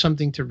sent him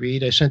something to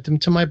read. I sent him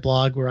to my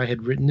blog where I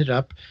had written it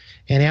up,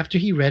 and after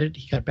he read it,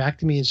 he got back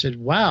to me and said,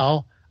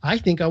 wow, I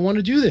think I want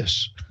to do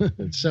this.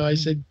 So I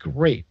said,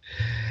 great.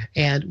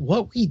 And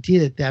what we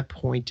did at that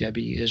point,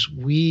 Debbie, is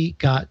we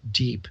got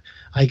deep.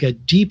 I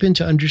got deep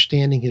into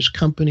understanding his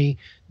company,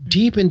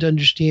 deep into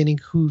understanding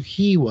who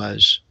he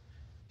was.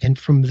 And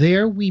from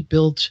there, we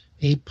built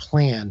a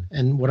plan.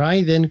 And what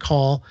I then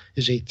call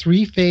is a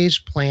 3-phase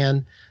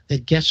plan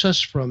that gets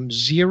us from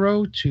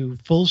 0 to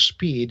full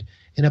speed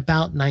in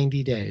about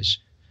 90 days.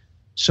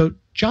 So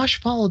Josh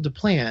followed the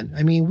plan.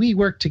 I mean, we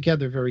worked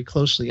together very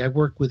closely. I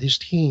worked with his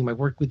team. I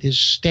worked with his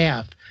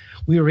staff.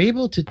 We were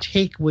able to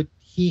take what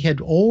he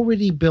had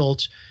already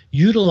built,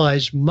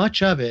 utilize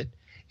much of it,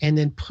 and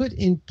then put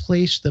in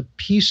place the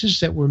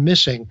pieces that were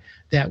missing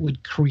that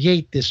would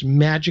create this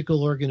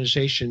magical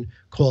organization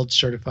called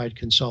Certified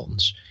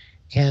Consultants.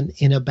 And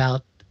in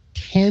about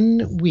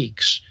 10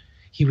 weeks,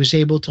 he was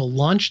able to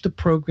launch the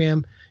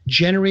program,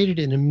 generated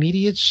an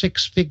immediate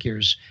 6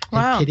 figures.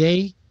 Wow. And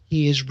today,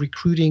 he is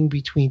recruiting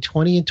between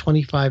 20 and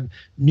 25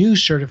 new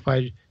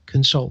certified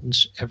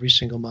consultants every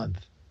single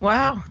month.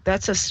 Wow,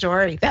 that's a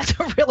story. That's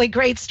a really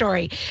great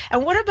story.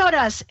 And what about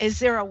us? Is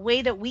there a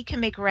way that we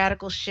can make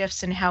radical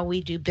shifts in how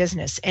we do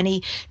business?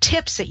 Any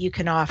tips that you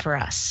can offer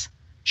us?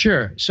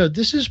 Sure. So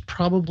this is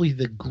probably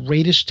the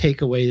greatest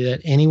takeaway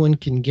that anyone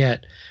can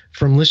get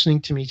from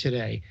listening to me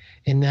today.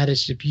 And that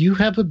is, if you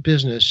have a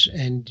business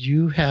and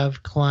you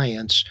have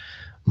clients,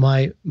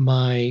 my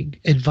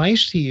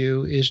advice to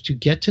you is to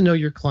get to know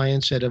your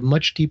clients at a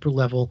much deeper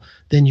level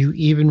than you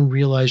even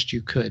realized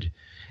you could.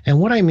 And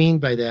what I mean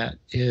by that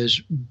is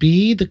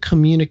be the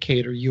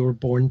communicator you were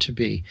born to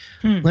be.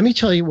 Let me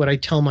tell you what I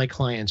tell my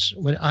clients.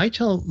 When I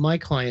tell my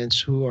clients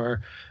who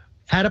are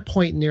at a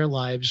point in their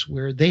lives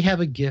where they have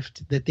a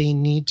gift that they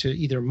need to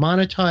either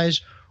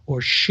monetize or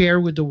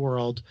share with the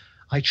world,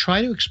 I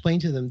try to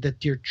explain to them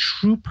that their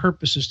true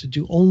purpose is to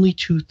do only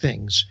 2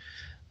 things.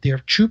 Their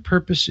true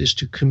purpose is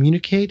to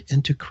communicate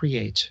and to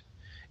create.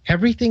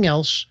 Everything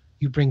else,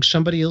 you bring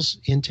somebody else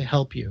in to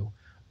help you,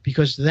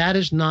 because that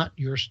is not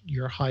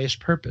your highest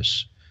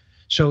purpose.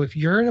 So if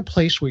you're in a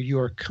place where you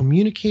are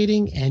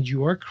communicating and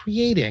you are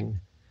creating,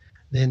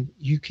 then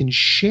you can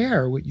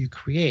share what you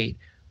create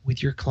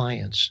with your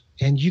clients,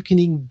 and you can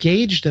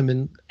engage them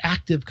in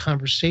active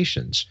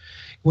conversations.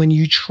 When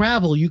you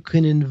travel, you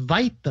can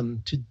invite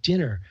them to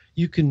dinner.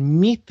 You can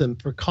meet them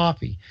for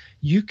coffee.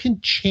 You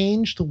can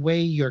change the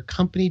way your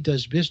company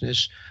does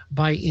business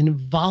by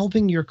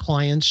involving your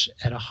clients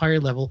at a higher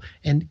level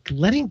and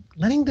letting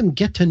them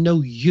get to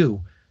know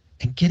you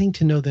and getting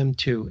to know them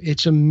too.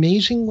 It's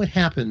amazing what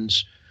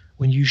happens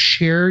when you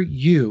share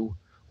you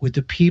with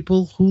the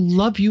people who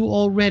love you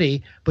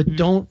already, but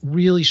don't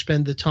really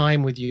spend the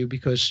time with you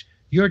because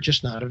you're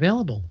just not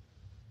available.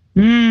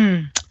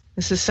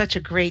 This is such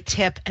a great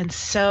tip, and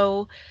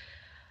so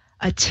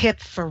a tip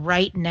for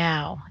right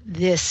now.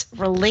 This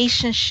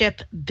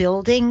relationship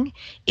building,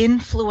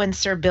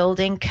 influencer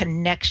building,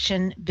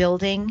 connection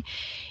building.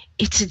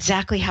 It's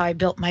exactly how I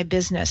built my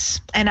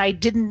business. And I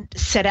didn't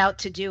set out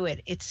to do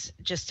it. It's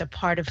just a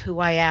part of who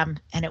I am,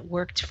 and it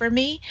worked for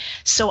me.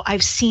 So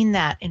I've seen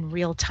that in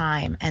real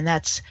time, and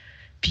that's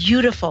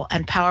beautiful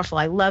and powerful.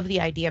 I love the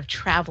idea of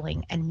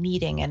traveling and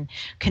meeting and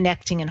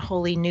connecting in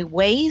wholly new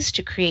ways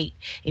to create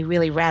a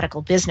really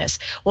radical business.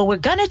 Well, we're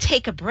going to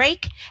take a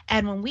break,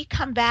 and when we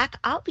come back,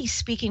 I'll be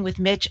speaking with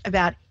Mitch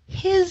about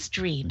his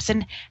dreams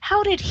and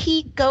how did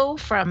he go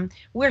from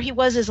where he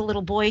was as a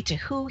little boy to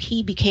who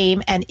he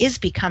became and is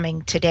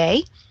becoming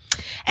today.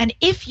 And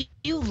if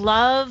you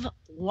love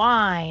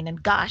wine,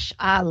 and gosh,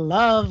 I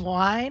love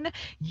wine,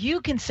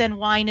 you can send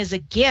wine as a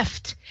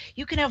gift.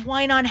 You can have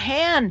wine on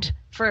hand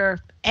for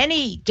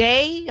any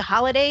day,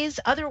 holidays,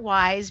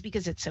 otherwise,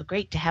 because it's so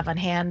great to have on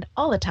hand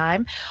all the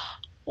time.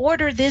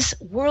 Order this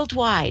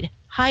worldwide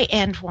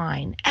high-end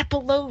wine at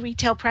below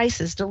retail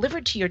prices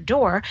delivered to your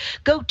door.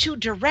 Go to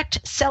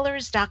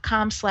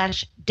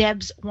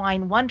directsellers.com/Deb's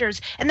Wine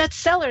Wonders. And that's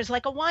sellers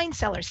like a wine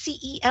cellar,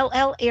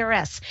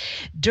 CELLARS.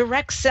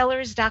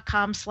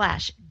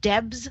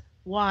 directsellers.com/Deb's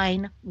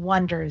Wine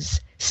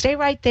Wonders. Stay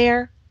right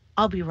there.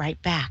 I'll be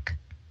right back.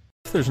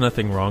 What if there's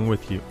nothing wrong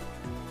with you?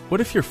 What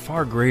if you're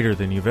far greater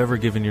than you've ever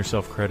given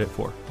yourself credit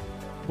for?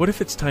 What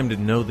if it's time to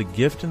know the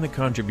gift and the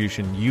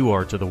contribution you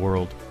are to the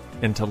world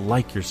and to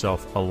like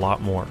yourself a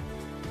lot more?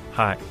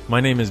 Hi, my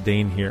name is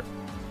Dane here.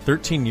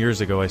 13 years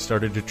ago, I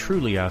started to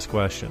truly ask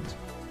questions.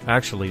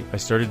 Actually, I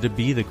started to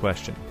be the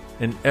question,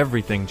 and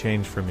everything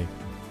changed for me.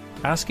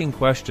 Asking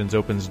questions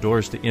opens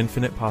doors to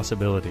infinite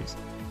possibilities.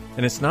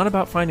 And it's not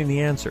about finding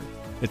the answer,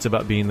 it's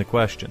about being the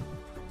question.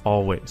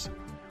 Always.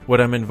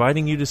 What I'm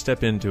inviting you to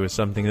step into is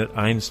something that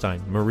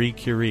Einstein, Marie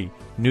Curie,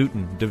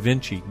 Newton, Da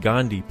Vinci,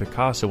 Gandhi,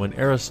 Picasso, and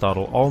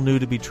Aristotle all knew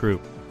to be true.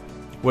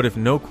 What if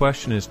no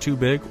question is too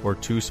big or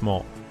too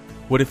small?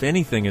 What if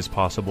anything is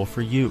possible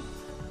for you?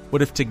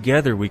 What if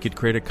together we could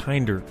create a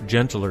kinder,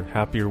 gentler,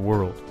 happier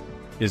world?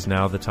 Is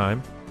now the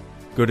time?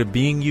 Go to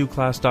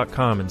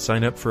beingyouclass.com and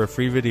sign up for a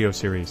free video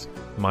series,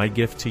 My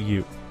Gift to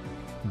You.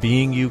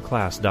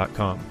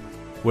 beingyouclass.com.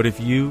 What if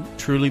you,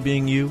 truly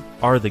being you,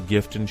 are the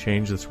gift and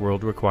change this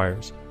world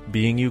requires?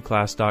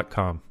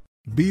 beingyouclass.com.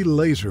 Be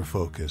laser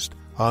focused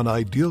on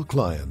ideal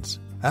clients.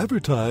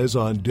 Advertise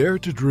on Dare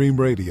to Dream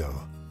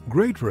Radio.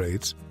 Great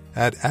rates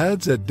at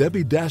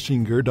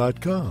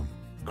ads@DebbiDachinger.com.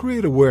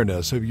 Create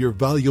awareness of your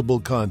valuable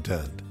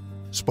content.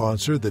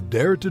 Sponsor the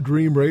Dare to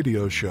Dream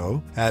radio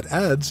show at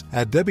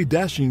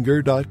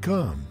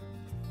ads@DebbiDachinger.com.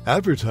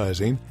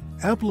 Advertising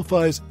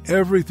amplifies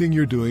everything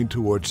you're doing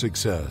towards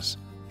success.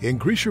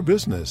 Increase your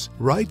business.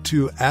 Write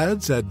to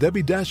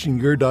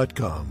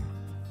ads@DebbiDachinger.com.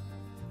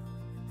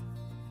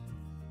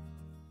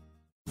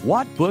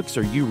 What books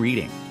are you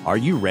reading? Are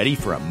you ready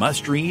for a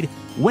must-read?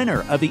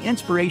 Winner of the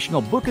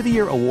Inspirational Book of the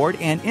Year Award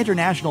and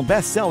international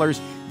bestsellers,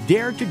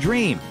 Dare to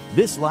Dream,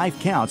 This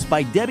Life Counts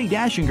by Debbi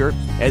Dachinger,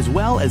 as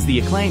well as the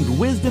acclaimed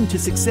Wisdom to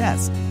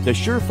Success, The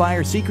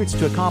Surefire Secrets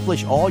to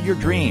Accomplish All Your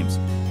Dreams.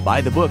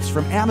 Buy the books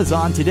from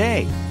Amazon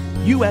today.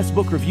 U.S.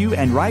 Book Review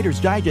and Writer's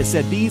Digest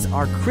said these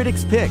are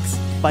critics' picks.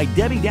 By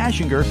Debbi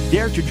Dachinger,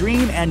 Dare to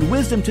Dream and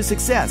Wisdom to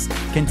Success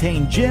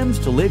contain gems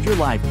to live your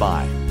life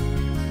by.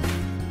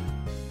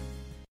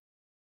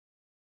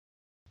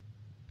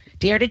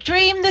 Dare to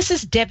Dream, this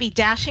is Debbi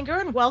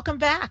Dachinger, and welcome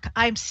back.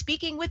 I'm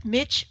speaking with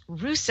Mitch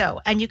Russo,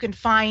 and you can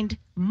find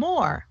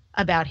more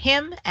about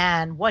him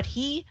and what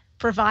he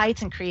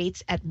provides and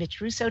creates at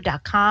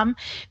mitchrusso.com.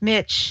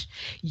 Mitch,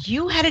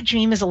 you had a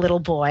dream as a little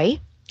boy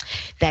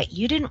that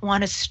you didn't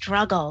want to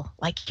struggle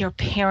like your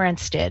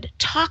parents did.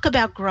 Talk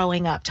about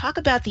growing up. Talk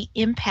about the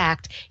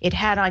impact it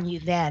had on you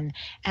then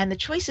and the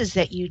choices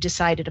that you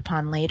decided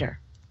upon later.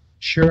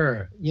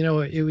 Sure. You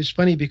know, it was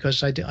funny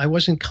because I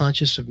wasn't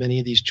conscious of many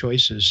of these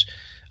choices,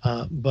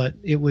 but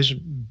it was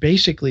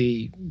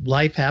basically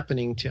life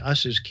happening to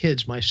us as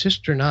kids. My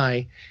sister and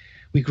I,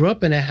 we grew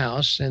up in a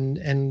house,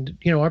 and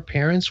you know, our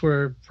parents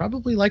were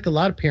probably like a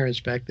lot of parents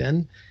back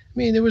then. I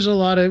mean, it was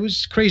a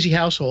crazy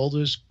household. There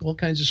was all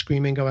kinds of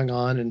screaming going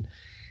on,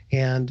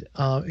 and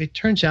it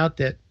turns out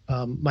that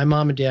my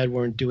mom and dad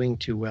weren't doing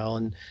too well,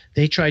 and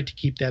they tried to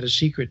keep that a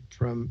secret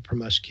from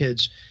us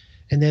kids.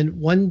 And then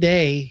one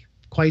day,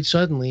 quite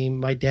suddenly,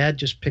 my dad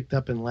just picked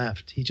up and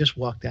left. He just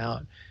walked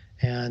out.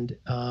 And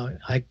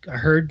I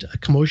heard a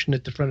commotion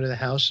at the front of the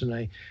house, and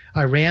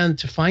I ran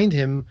to find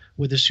him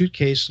with a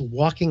suitcase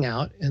walking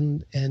out,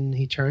 and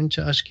he turned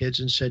to us kids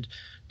and said,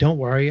 "Don't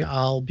worry,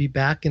 I'll be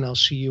back and I'll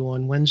see you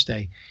on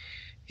Wednesday."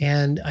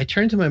 And I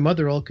turned to my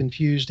mother all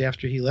confused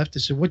after he left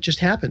and said, "What just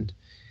happened?"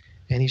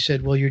 And he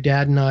said, "Well, your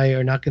dad and I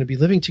are not going to be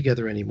living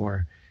together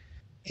anymore."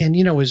 And,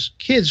 as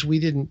kids, we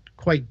didn't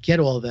quite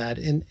get all that.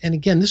 And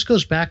again, this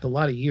goes back a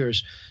lot of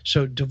years.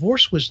 So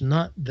divorce was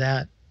not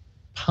that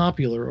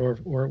popular,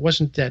 or it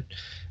wasn't that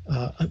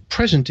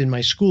present in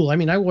my school. I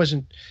mean,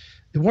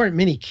 there weren't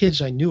many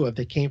kids I knew of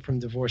that came from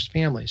divorced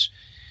families.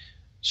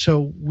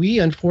 So we,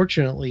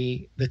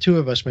 unfortunately, the two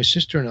of us, my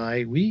sister and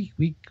I, we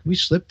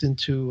slipped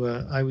into,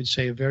 I would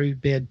say, a very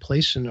bad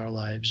place in our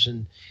lives.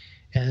 And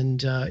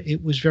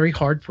it was very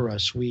hard for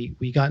us.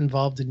 We got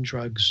involved in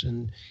drugs,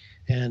 and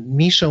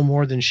me so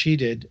more than she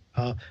did.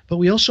 But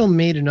we also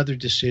made another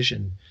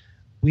decision.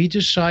 We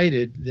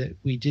decided that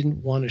we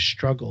didn't want to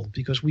struggle,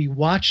 because we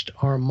watched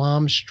our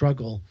mom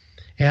struggle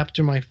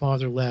after my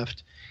father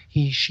left.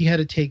 She had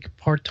to take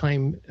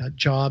part-time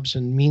jobs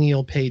and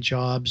menial pay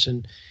jobs,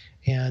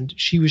 and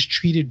she was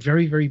treated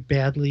very, very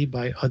badly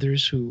by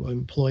others who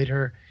employed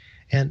her.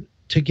 And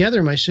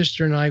together, my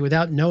sister and I,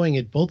 without knowing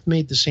it, both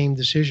made the same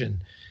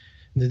decision.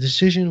 The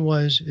decision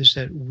is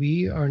that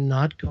we are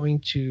not going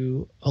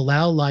to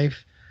allow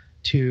life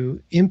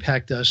to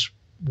impact us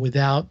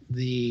without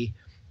the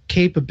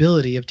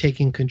capability of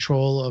taking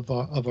control of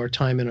our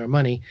time and our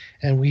money.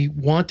 And we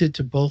wanted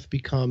to both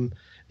become,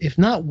 if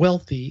not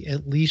wealthy,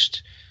 at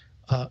least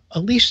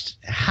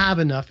have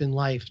enough in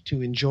life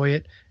to enjoy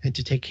it and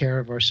to take care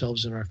of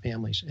ourselves and our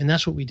families. And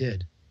that's what we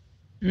did.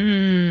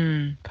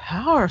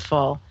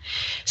 Powerful.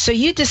 So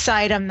you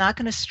decide, I'm not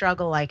going to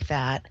struggle like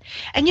that.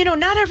 And,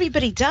 not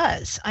everybody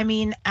does. I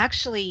mean,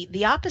 actually,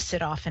 the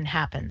opposite often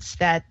happens,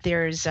 that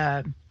there's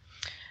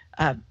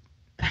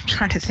I'm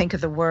trying to think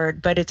of the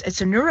word, but it's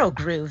a neural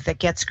groove that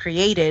gets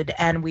created,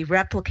 and we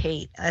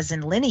replicate, as in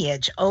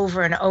lineage,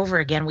 over and over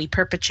again. We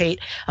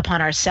perpetrate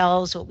upon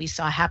ourselves what we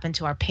saw happen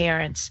to our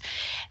parents,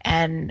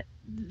 and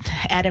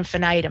ad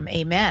infinitum,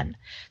 amen.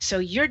 So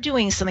you're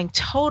doing something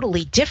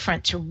totally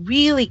different to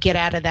really get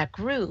out of that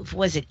groove.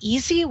 Was it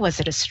easy? Was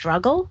it a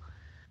struggle?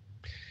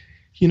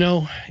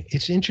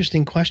 It's an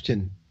interesting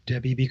question,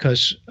 Debbie,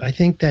 because I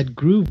think that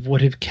groove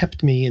would have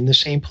kept me in the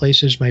same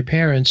place as my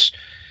parents,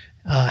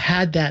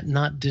 had that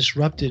not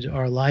disrupted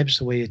our lives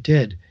the way it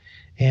did.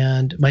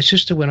 And my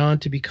sister went on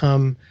to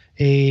become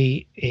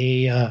a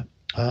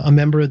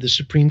member of the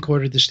Supreme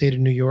Court of the state of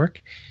New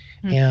York.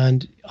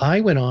 And I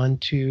went on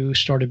to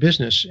start a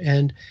business.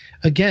 And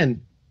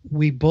again,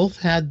 we both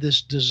had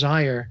this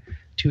desire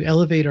to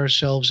elevate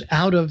ourselves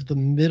out of the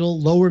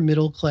lower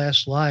middle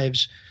class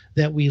lives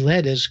that we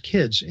led as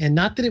kids. And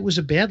not that it was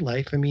a bad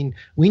life. I mean,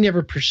 we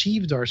never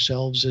perceived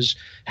ourselves as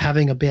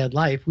having a bad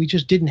life. We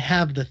just didn't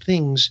have the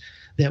things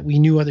that we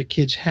knew other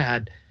kids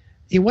had.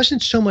 It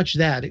wasn't so much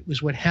that, it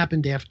was what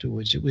happened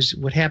afterwards. It was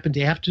what happened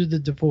after the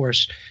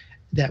divorce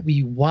that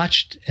we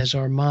watched as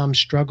our mom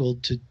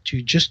struggled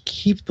to just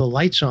keep the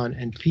lights on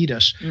and feed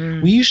us.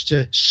 We used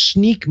to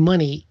sneak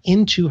money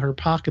into her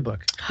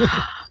pocketbook.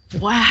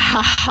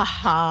 Wow.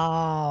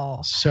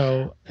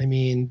 So, I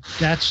mean,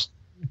 that's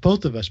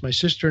both of us, my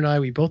sister and I,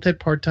 we both had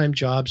part-time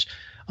jobs.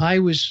 I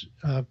was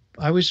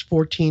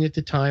 14 at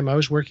the time. I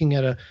was working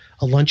at a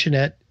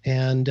luncheonette,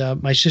 and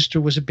my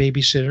sister was a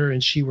babysitter,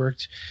 and she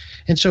worked.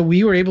 And so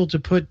we were able to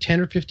put $10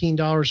 or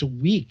 $15 a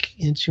week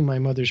into my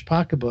mother's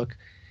pocketbook.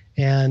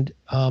 And,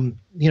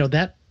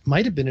 that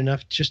might have been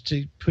enough just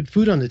to put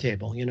food on the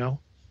table,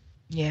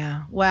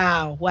 Yeah.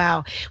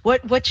 Wow.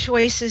 What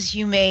choices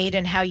you made,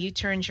 and how you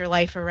turned your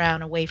life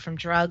around away from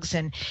drugs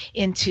and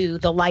into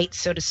the light,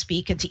 so to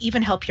speak, and to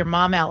even help your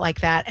mom out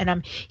like that. And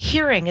I'm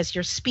hearing, as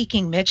you're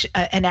speaking, Mitch,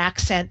 an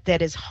accent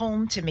that is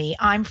home to me.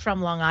 I'm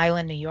from Long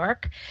Island, New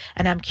York,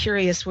 and I'm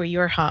curious where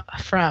you're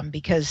from,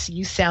 because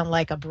you sound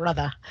like a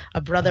brother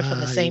from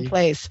the same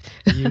place.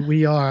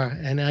 We are,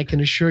 and I can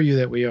assure you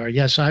that we are.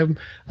 Yes, I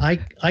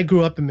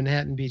grew up in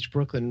Manhattan Beach,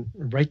 Brooklyn,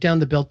 right down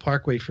the Belt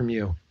Parkway from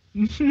you.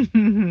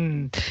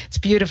 It's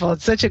beautiful.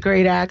 It's such a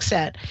great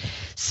accent.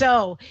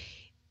 So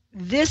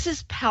this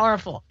is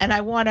powerful. And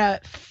I want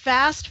to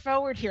fast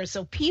forward here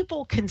so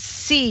people can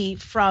see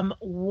from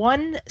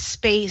one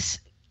space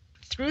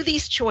through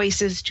these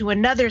choices to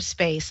another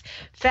space.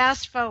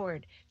 Fast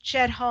forward.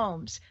 Chet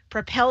Holmes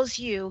propels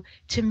you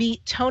to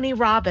meet Tony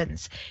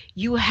Robbins.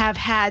 You have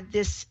had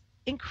this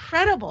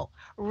incredible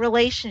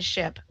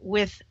relationship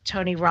with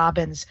Tony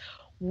Robbins.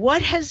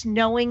 What has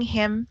knowing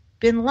him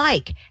been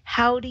like?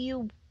 How do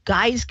you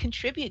guys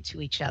contribute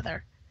to each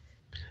other?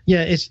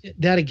 Yeah,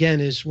 that again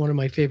is one of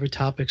my favorite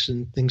topics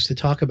and things to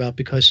talk about,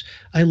 because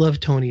I love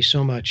Tony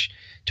so much.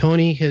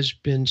 Tony has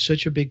been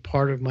such a big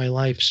part of my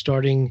life,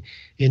 starting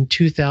in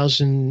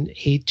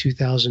 2008,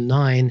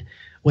 2009,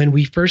 when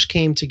we first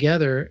came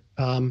together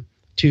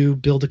to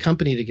build a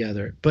company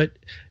together. But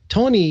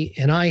Tony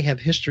and I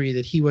have history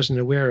that he wasn't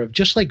aware of.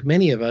 Just like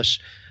many of us,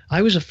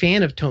 I was a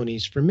fan of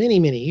Tony's for many,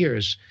 many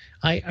years.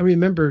 I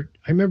remember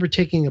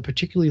taking a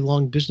particularly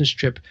long business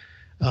trip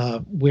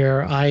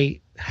where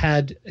I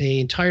had an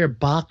entire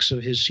box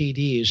of his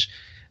CDs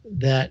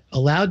that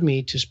allowed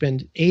me to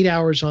spend 8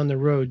 hours on the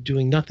road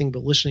doing nothing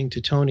but listening to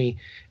Tony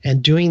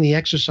and doing the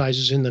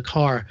exercises in the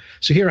car.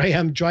 So here I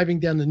am driving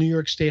down the New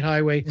York State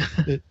Highway,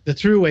 the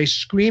thruway,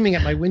 screaming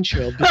at my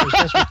windshield because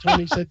that's what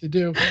Tony said to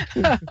do.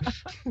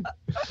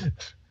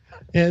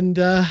 And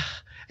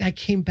I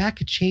came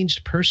back a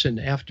changed person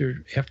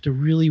after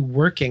really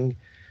working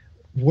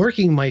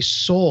my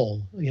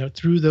soul,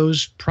 through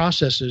those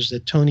processes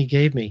that Tony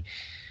gave me.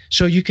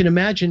 So you can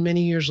imagine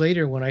many years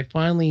later when I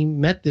finally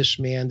met this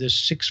man, this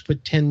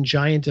 6'10"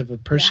 giant of a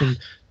person,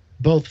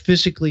 both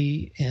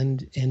physically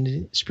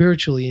and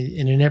spiritually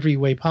and in every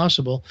way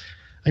possible.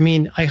 I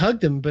mean, I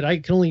hugged him, but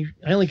I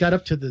only got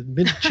up to the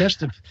mid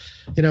chest of,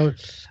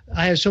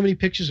 I have so many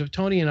pictures of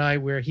Tony and I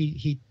where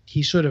he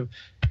sort of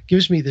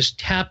gives me this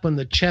tap on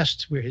the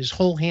chest where his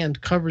whole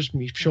hand covers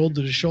me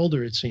shoulder to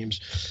shoulder, it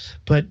seems.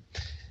 But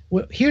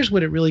here's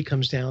what it really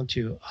comes down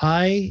to.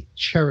 I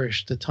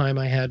cherish the time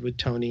I had with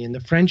Tony and the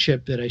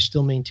friendship that I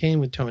still maintain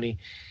with Tony.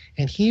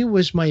 And he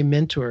was my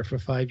mentor for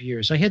 5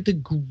 years. I had the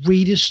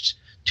greatest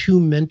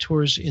two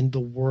mentors in the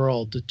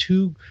world, the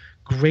two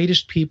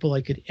greatest people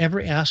I could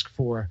ever ask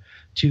for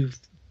to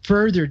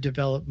further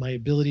develop my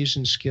abilities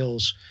and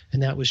skills.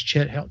 And that was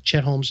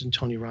Chet Holmes and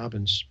Tony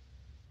Robbins.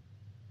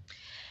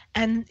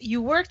 And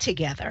you work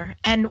together.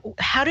 And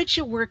how did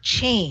your work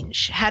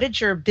change? How did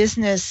your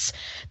business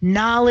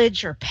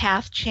knowledge or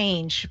path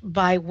change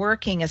by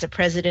working as a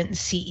president and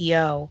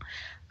CEO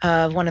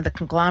of one of the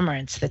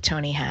conglomerates that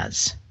Tony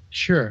has?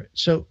 Sure.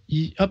 So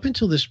up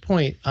until this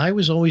point, I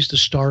was always the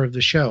star of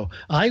the show.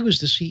 I was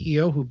the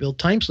CEO who built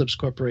Timeslips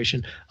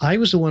Corporation. I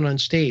was the one on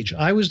stage.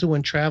 I was the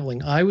one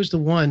traveling. I was the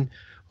one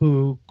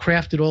who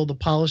crafted all the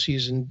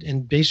policies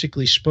and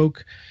basically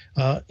spoke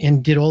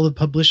and did all the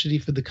publicity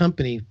for the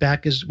company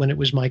back as when it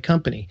was my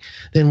company.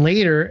 Then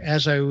later,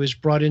 as I was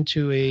brought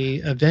into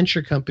a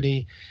venture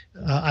company,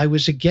 I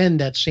was again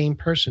that same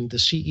person, the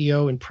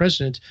CEO and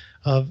president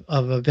of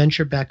a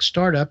venture-backed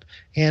startup.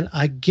 And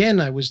again,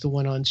 I was the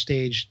one on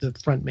stage, the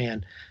front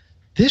man.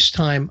 This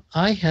time,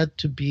 I had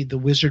to be the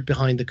wizard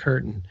behind the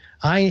curtain.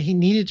 I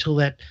needed to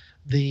let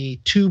the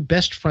two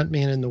best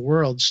frontmen in the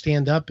world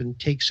stand up and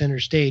take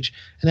center stage.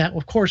 And that,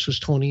 of course, was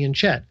Tony and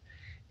Chet.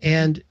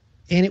 And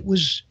it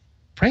was,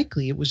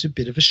 frankly, it was a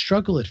bit of a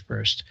struggle at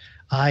first.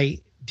 I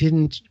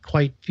didn't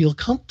quite feel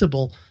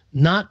comfortable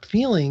not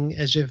feeling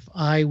as if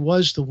I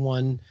was the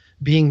one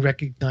being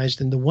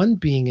recognized and the one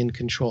being in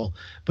control.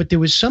 But there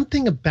was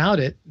something about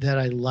it that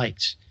I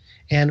liked.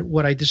 And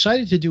what I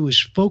decided to do was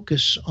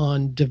focus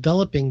on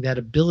developing that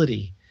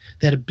ability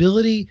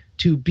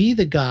to be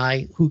the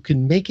guy who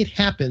can make it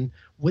happen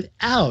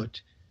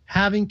without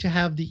having to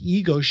have the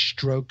ego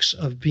strokes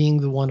of being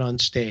the one on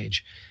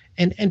stage.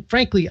 And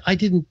frankly,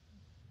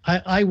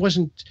 I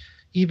wasn't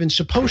even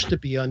supposed to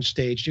be on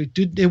stage.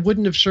 It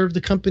wouldn't have served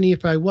the company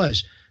if I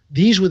was.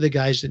 These were the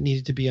guys that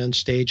needed to be on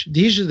stage.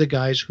 These are the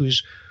guys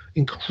whose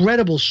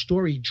incredible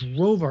story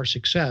drove our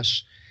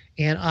success.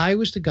 And I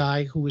was the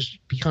guy who was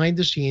behind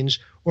the scenes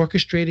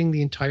orchestrating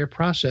the entire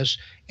process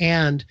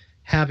and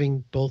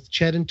having both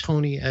Chet and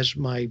Tony as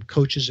my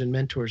coaches and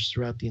mentors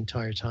throughout the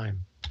entire time.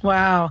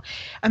 Wow.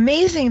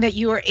 Amazing that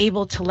you were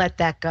able to let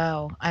that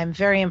go. I'm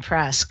very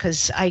impressed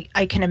because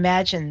I can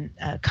imagine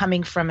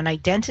coming from an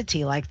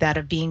identity like that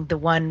of being the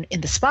one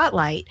in the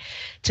spotlight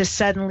to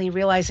suddenly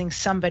realizing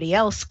somebody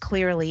else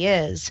clearly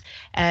is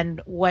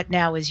and what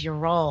now is your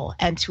role,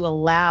 and to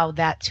allow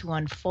that to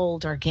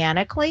unfold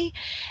organically.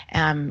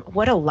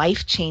 What a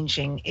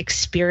life-changing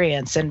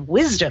experience and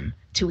wisdom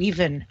to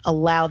even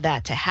allow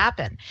that to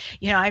happen.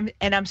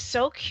 I'm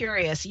so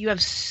curious. You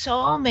have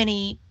so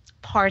many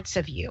parts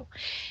of you,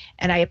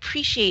 and I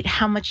appreciate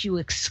how much you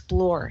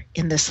explore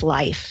in this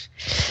life.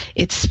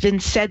 It's been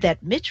said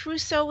that Mitch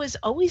Russo is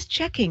always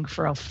checking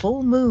for a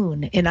full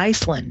moon in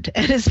Iceland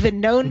and has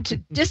been known to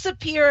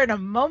disappear at a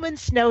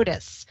moment's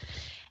notice.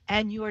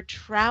 And your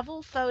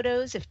travel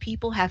photos, if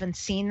people haven't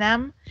seen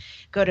them,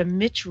 go to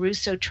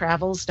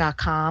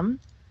MitchRussoTravels.com.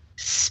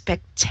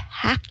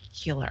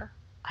 Spectacular.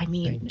 I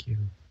mean, thank you.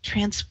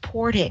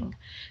 Transporting.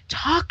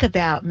 Talk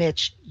about,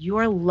 Mitch,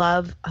 your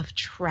love of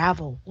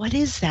travel. What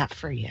is that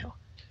for you?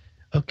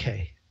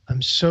 Okay.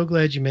 I'm so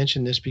glad you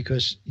mentioned this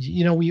because,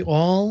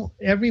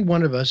 every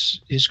one of us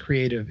is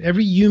creative.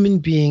 Every human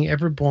being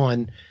ever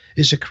born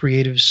is a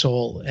creative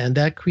soul. And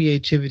that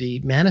creativity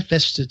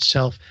manifests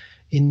itself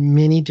in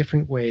many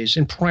different ways,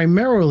 and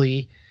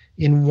primarily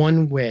in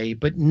one way,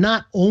 but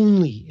not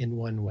only in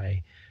one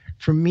way.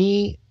 For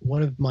me,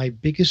 one of my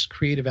biggest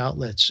creative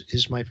outlets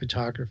is my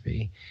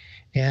photography.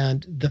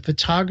 And the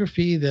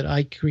photography that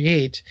I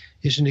create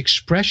is an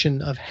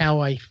expression of how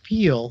I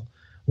feel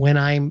when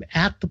I'm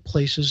at the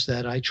places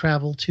that I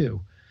travel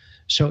to.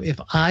 So if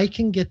I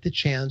can get the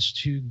chance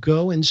to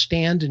go and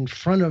stand in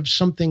front of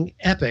something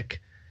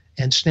epic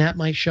and snap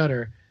my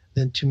shutter,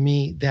 then to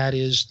me, that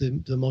is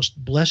the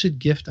most blessed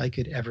gift I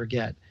could ever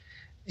get.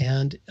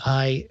 And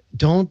I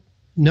don't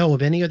know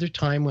of any other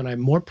time when I'm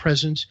more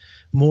present,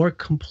 more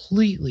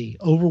completely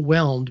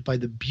overwhelmed by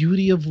the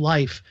beauty of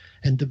life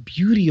and the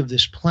beauty of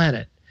this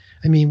planet.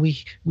 I mean,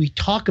 we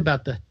talk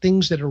about the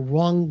things that are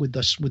wrong with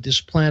us, with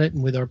this planet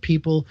and with our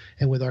people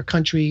and with our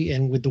country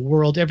and with the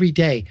world every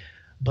day.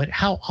 But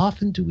how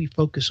often do we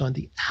focus on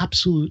the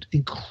absolute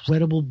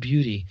incredible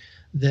beauty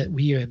that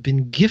we have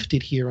been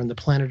gifted here on the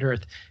planet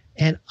Earth?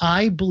 And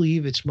I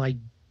believe it's my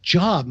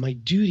job, my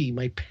duty,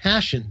 my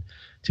passion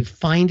to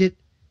find it,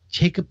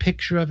 take a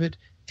picture of it,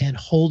 and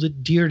hold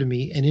it dear to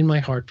me and in my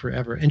heart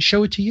forever, and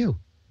show it to you.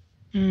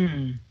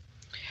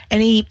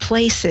 Any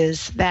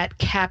places that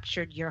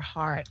captured your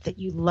heart that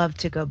you love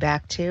to go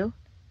back to?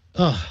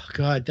 Oh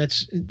God,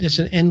 that's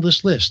an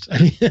endless list. I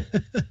mean,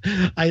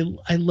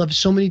 I love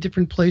so many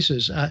different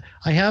places.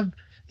 I have,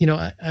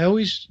 I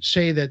always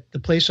say that the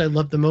place I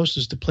love the most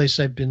is the place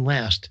I've been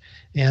last,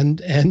 and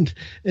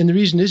the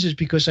reason is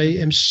because I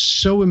am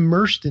so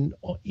immersed in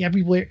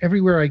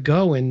everywhere I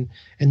go, and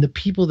the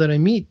people that I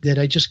meet, that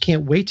I just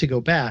can't wait to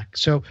go back.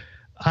 So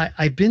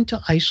I've been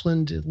to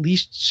Iceland at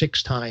least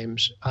 6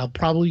 times. I'll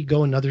probably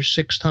go another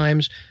 6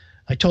 times.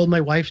 I told my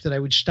wife that I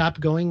would stop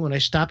going when I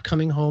stopped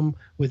coming home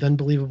with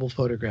unbelievable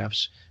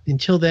photographs.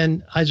 Until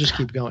then, I just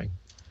keep going.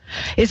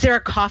 Is there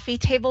a coffee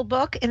table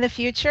book in the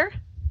future?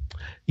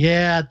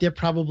 Yeah, there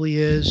probably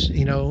is.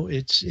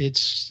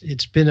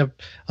 It's been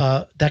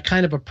that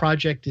kind of a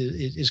project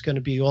is going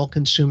to be all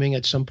consuming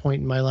at some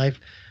point in my life.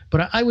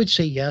 But I would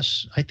say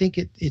yes. I think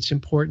it's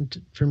important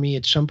for me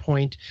at some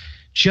point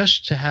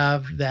just to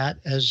have that,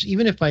 as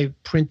even if I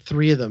print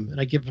 3 of them and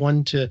I give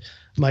one to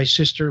my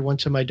sister, one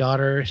to my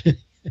daughter.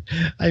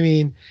 I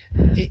mean,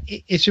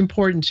 it's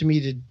important to me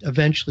to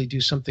eventually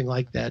do something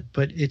like that,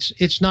 but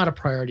it's not a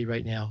priority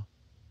right now.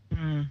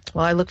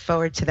 Well, I look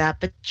forward to that.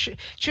 But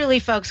truly,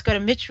 folks, go to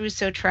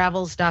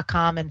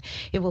MitchRussoTravels.com and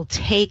it will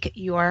take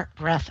your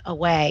breath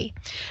away.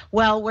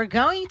 Well, we're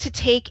going to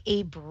take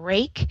a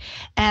break.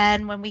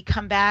 And when we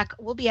come back,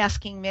 we'll be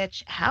asking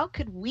Mitch, how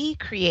could we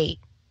create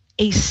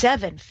a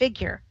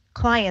 7-figure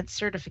client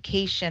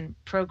certification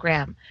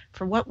program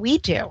for what we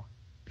do?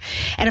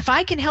 And if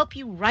I can help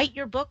you write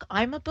your book,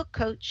 I'm a book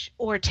coach,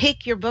 or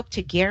take your book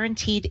to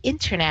guaranteed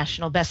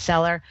international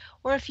bestseller,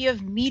 or if you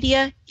have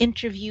media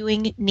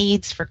interviewing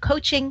needs for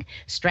coaching,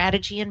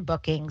 strategy, and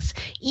bookings,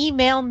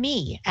 email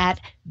me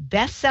at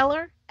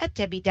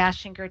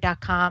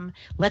bestseller@DebbiDachinger.com.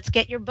 Let's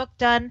get your book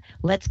done,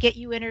 let's get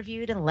you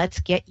interviewed, and let's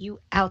get you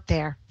out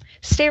there.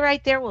 Stay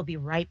right there. We'll be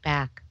right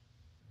back.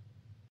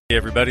 Hey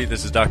everybody,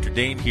 this is Dr.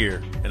 Dane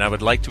here, and I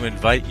would like to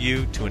invite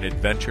you to an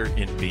adventure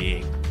in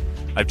being.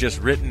 I've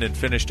just written and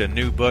finished a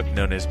new book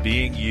known as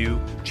Being You,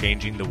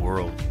 Changing the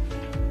World.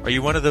 Are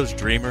you one of those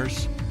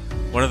dreamers?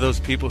 One of those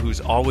people who's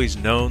always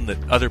known that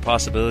other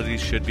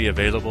possibilities should be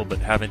available but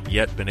haven't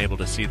yet been able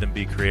to see them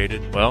be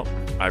created? Well,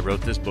 I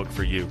wrote this book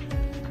for you.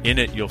 In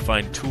it, you'll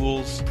find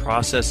tools,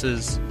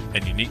 processes,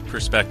 and unique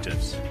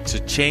perspectives to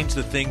change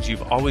the things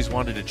you've always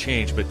wanted to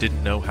change but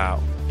didn't know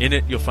how. In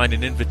it, you'll find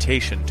an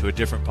invitation to a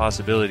different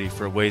possibility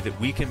for a way that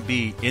we can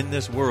be in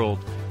this world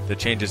that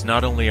changes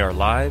not only our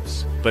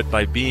lives, but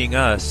by being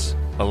us,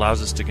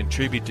 allows us to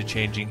contribute to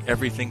changing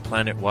everything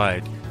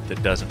planet-wide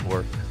that doesn't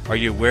work. Are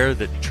you aware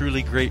that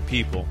truly great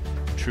people,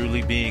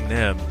 truly being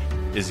them,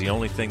 is the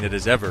only thing that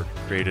has ever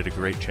created a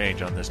great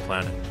change on this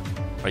planet?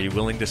 Are you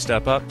willing to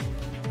step up?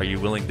 Are you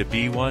willing to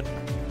be one?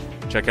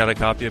 Check out a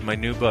copy of my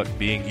new book,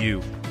 Being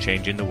You,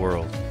 Changing the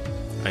World.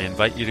 I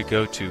invite you to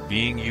go to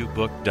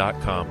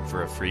beingyoubook.com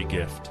for a free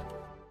gift.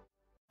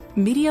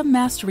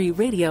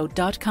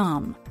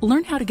 MediaMasteryRadio.com.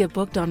 Learn how to get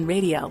booked on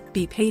radio,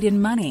 be paid in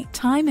money,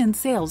 time, and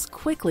sales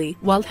quickly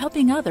while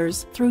helping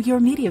others through your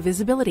media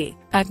visibility.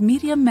 At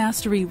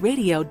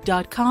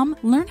MediaMasteryRadio.com,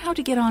 learn how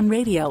to get on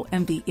radio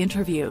and be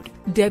interviewed.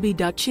 Debbi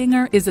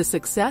Dachinger is a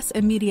success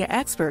and media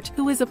expert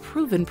who is a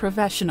proven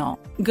professional.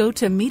 Go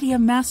to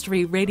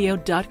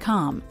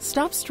MediaMasteryRadio.com.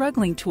 Stop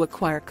struggling to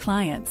acquire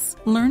clients.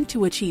 Learn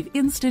to achieve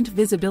instant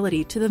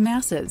visibility to the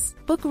masses.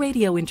 Book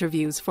radio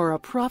interviews for a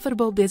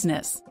profitable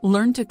business.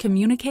 Learn to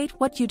communicate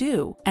what you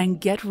do and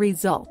get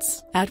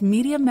results at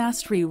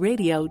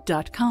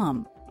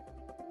MediaMasteryRadio.com.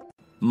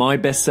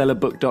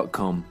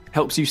 MyBestsellerBook.com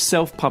helps you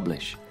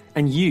self-publish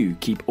and you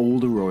keep all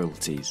the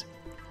royalties.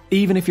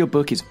 Even if your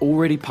book is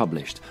already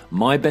published,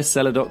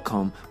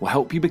 MyBestseller.com will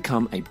help you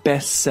become a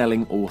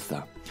best-selling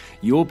author.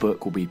 Your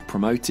book will be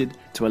promoted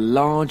to a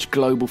large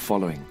global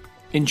following.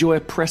 Enjoy a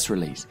press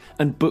release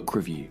and book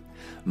review.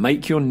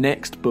 Make your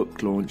next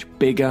book launch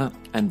bigger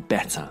and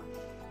better.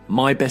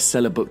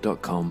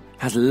 MyBestsellerBook.com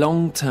has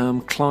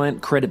long-term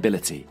client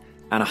credibility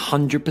and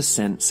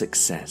 100%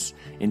 success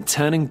in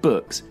turning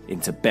books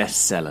into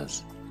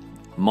bestsellers.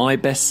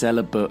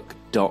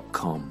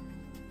 MyBestsellerBook.com.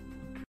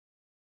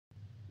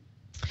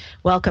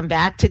 Welcome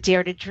back to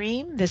Dare to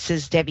Dream. This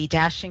is Debbi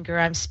Dachinger.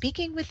 I'm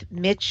speaking with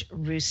Mitch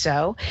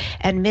Russo.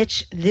 And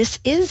Mitch, this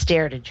is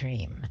Dare to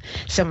Dream.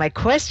 So my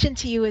question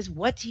to you is,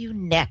 what do you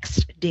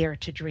next dare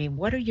to dream?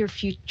 What are your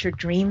future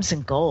dreams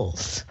and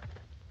goals?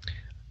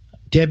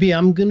 Debbi,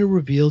 I'm going to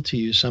reveal to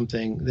you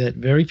something that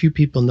very few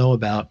people know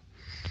about.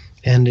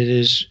 And it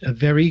is a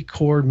very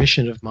core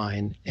mission of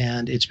mine.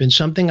 And it's been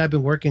something I've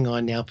been working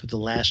on now for the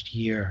last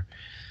year.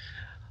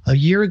 A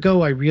year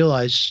ago, I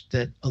realized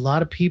that a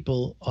lot of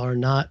people are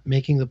not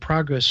making the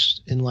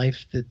progress in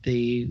life that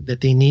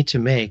they need to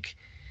make,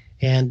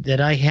 and that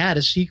I had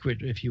a secret,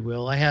 if you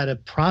will. I had a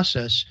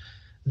process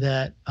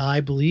that I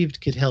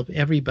believed could help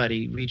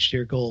everybody reach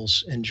their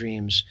goals and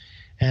dreams.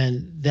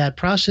 And that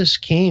process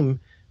came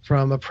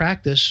from a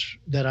practice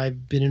that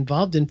I've been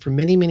involved in for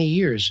many, many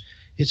years.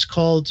 It's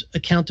called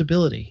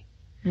accountability.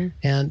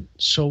 And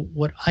so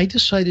what I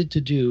decided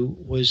to do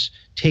was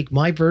take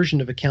my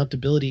version of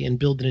accountability and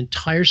build an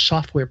entire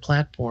software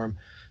platform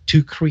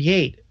to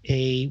create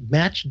a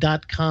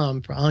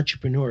Match.com for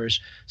entrepreneurs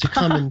to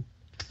come and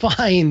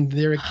find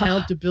their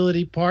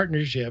accountability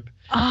partnership,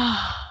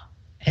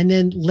 and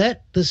then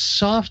let the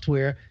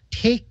software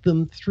take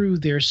them through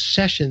their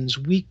sessions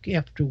week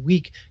after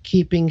week,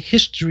 keeping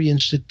history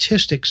and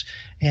statistics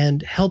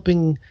and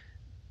helping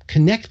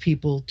connect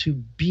people to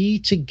be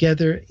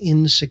together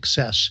in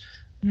success.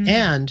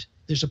 And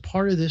there's a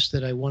part of this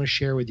that I want to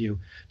share with you,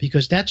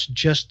 because that's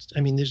just,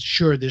 I mean, there's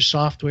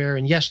software,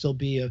 and yes, there'll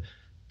be a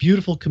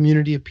beautiful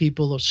community of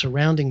people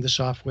surrounding the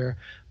software.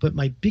 But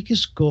my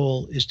biggest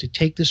goal is to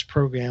take this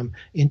program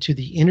into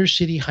the inner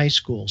city high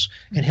schools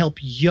and help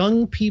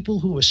young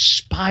people who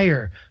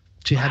aspire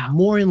to have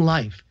more in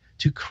life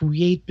to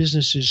create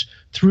businesses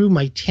through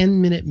my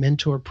 10-minute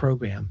mentor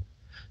program.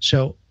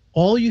 So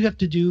all you have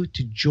to do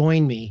to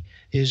join me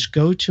is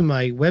go to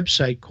my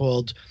website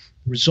called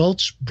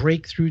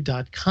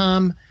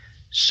resultsbreakthrough.com,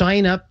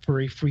 sign up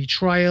for a free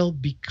trial,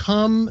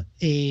 become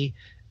a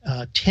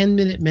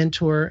 10-minute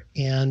mentor,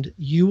 and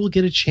you will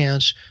get a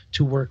chance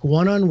to work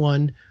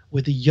one-on-one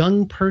with a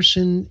young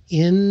person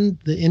in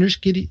the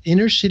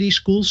inner city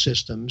school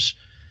systems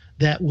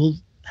that will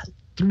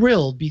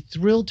be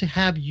thrilled to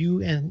have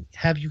you and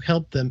have you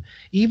help them,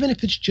 even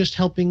if it's just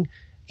helping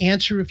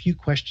answer a few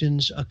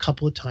questions a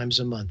couple of times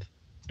a month.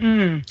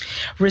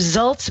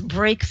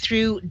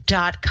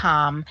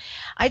 Resultsbreakthrough.com.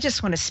 I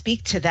just want to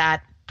speak to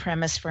that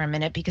premise for a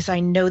minute, because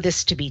I know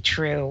this to be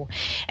true.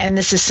 And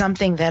this is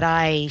something that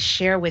I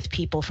share with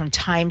people from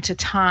time to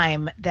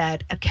time,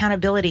 that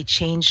accountability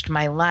changed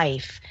my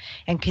life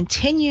and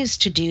continues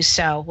to do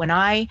so. When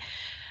I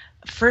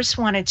first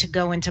wanted to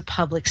go into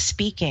public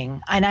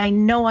speaking, and I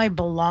know I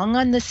belong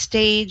on the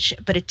stage,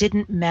 but it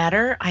didn't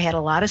matter. I had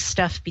a lot of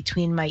stuff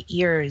between my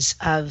ears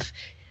of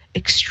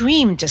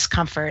extreme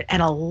discomfort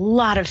and a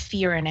lot of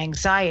fear and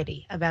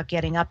anxiety about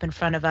getting up in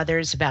front of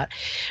others, about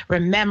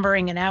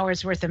remembering an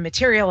hour's worth of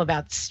material,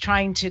 about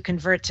trying to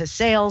convert to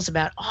sales,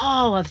 about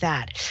all of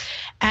that.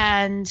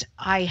 And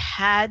I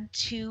had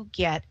to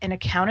get an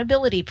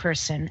accountability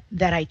person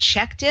that I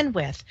checked in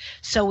with,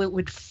 so it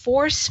would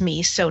force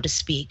me, so to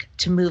speak,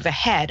 to move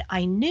ahead.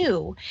 I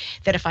knew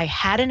that if I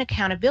had an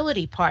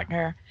accountability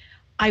partner,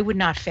 I would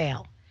not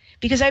fail,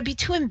 because I'd be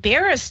too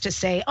embarrassed to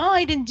say, oh,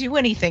 I didn't do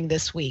anything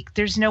this week.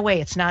 There's no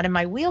way. It's not in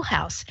my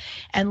wheelhouse.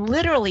 And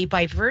literally,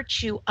 by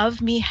virtue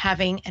of me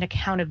having an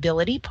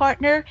accountability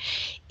partner,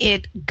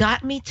 it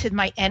got me to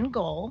my end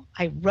goal.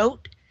 I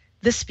wrote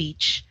the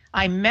speech.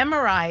 I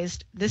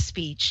memorized the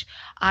speech.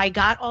 I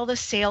got all the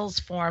sales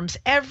forms,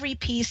 every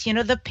piece,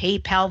 the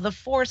PayPal, the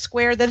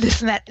Foursquare, the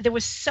this and that. There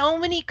was so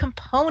many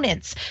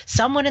components,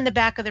 someone in the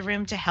back of the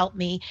room to help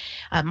me,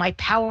 my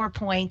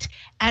PowerPoint,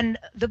 and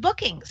the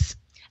bookings.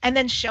 And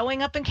then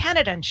showing up in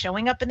Canada and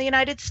showing up in the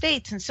United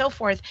States and so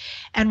forth.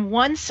 And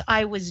once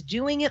I was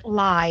doing it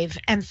live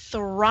and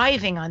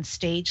thriving on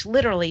stage,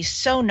 literally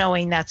so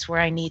knowing that's where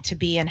I need to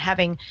be and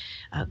having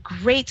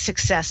great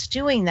success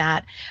doing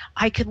that,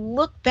 I could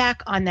look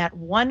back on that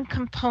one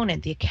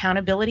component, the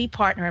accountability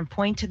partner, and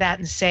point to that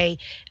and say,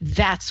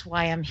 that's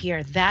why I'm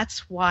here.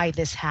 That's why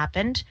this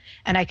happened.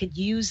 And I could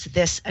use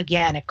this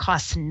again. It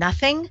costs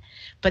nothing,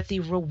 but the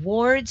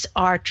rewards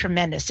are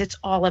tremendous. It's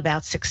all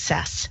about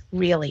success,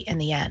 really, in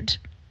the end.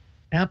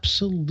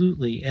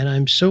 Absolutely. And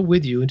I'm so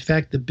with you. In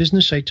fact, the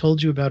business I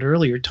told you about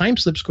earlier, Time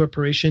Slips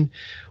Corporation,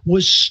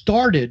 was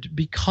started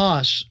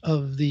because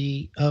of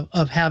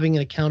of having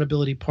an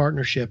accountability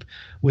partnership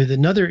with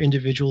another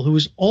individual who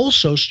was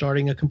also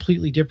starting a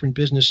completely different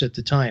business at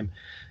the time.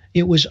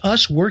 It was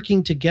us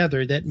working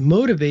together that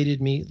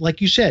motivated me.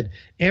 Like you said,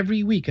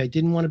 every week I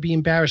didn't want to be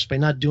embarrassed by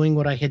not doing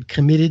what I had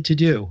committed to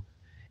do.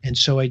 And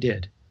so I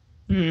did.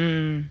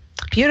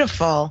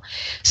 Beautiful.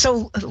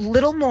 So a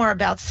little more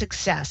about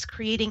success,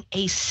 creating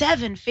a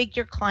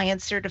 7-figure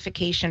client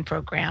certification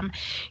program.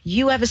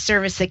 You have a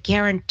service that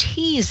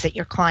guarantees that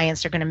your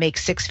clients are going to make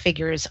 6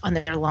 figures on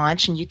their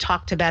launch. And you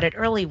talked about it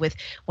early with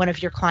one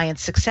of your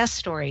clients' success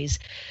stories.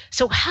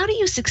 So how do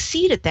you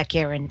succeed at that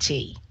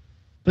guarantee?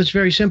 But it's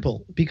very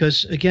simple,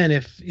 because again,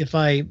 if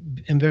I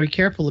am very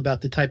careful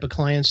about the type of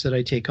clients that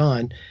I take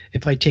on,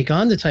 if I take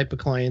on the type of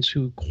clients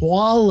who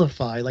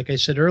qualify, like I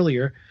said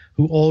earlier,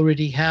 who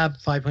already have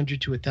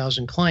 500 to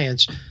 1,000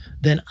 clients,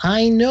 then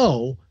I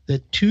know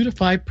that 2 to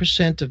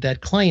 5% of that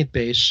client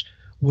base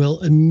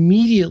will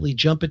immediately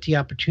jump at the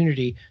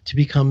opportunity to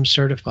become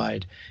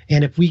certified.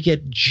 And if we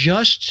get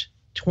just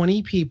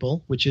 20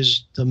 people, which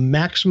is the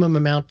maximum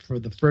amount for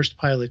the first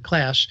pilot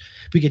class,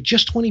 if we get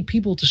just 20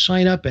 people to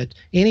sign up at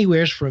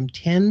anywhere from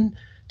 $10,000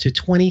 to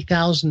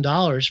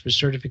 $20,000 for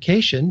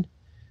certification,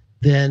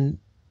 then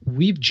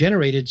we've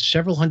generated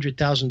several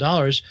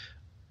 $100,000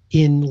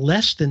 in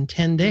less than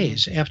 10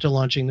 days after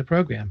launching the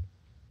program.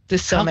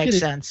 This so makes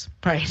sense.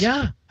 Right.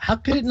 Yeah. How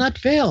could it not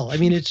fail? I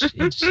mean, it's so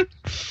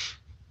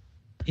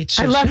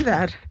I love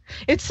that.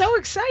 It's so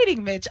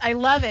exciting, Mitch. I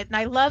love it. And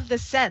I love the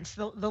sense,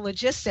 the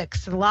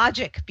logistics, the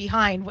logic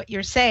behind what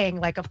you're saying.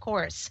 Like, of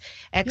course,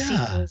 X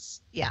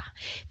equals,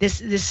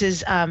 This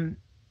is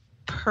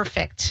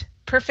perfect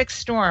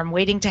storm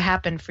waiting to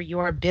happen for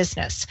your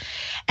business.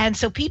 And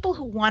so people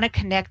who want to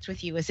connect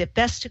with you, is it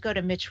best to go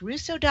to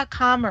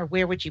mitchrusso.com, or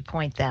where would you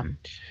point them?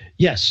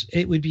 Yes,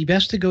 it would be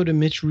best to go to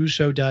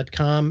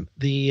mitchrusso.com.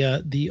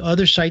 The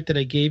other site that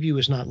I gave you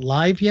is not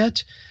live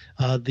yet.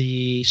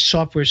 The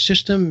software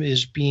system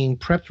is being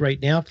prepped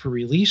right now for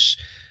release,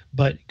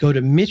 but go to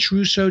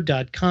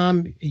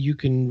mitchrusso.com. You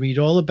can read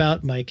all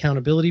about my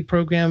accountability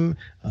program,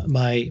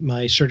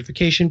 my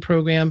certification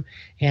program,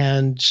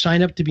 and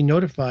sign up to be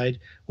notified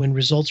when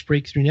Results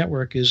Breakthrough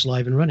Network is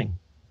live and running.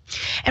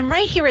 And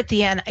right here at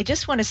the end, I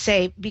just want to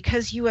say,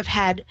 because you have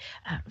had,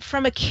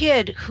 from a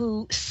kid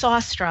who saw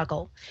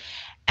struggle,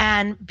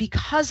 and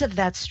because of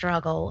that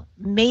struggle,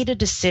 made a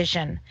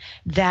decision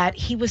that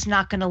he was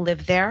not going to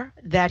live there,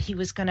 that he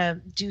was going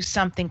to do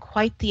something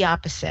quite the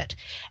opposite.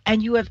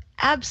 And you have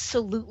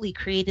absolutely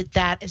created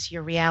that as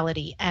your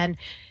reality. And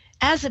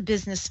as a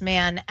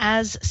businessman,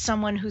 as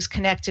someone who's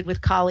connected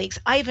with colleagues,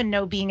 I even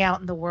know being out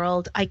in the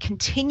world, I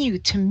continue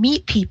to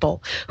meet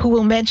people who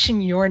will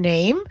mention your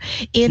name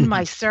in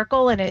my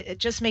circle. And it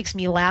just makes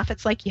me laugh.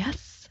 It's like,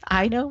 yes,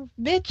 I know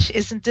Mitch.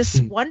 Isn't this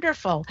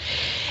wonderful?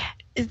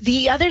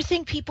 The other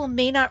thing people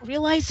may not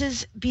realize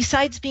is,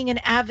 besides being an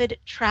avid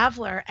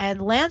traveler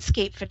and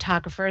landscape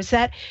photographer, is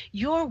that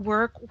your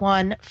work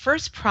won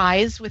first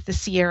prize with the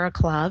Sierra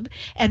Club,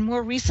 and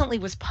more recently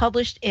was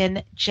published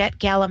in Jet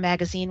Gala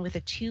magazine with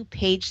a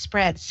 2-page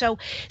spread. So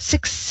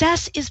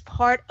success is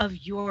part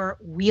of your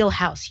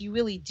wheelhouse. You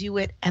really do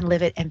it and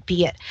live it and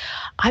be it.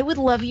 I would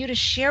love you to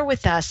share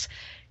with us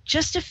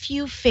just a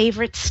few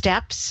favorite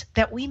steps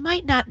that we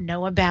might not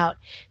know about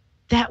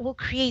that will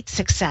create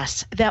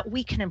success that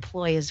we can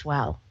employ as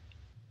well.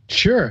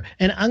 Sure.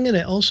 And I'm going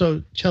to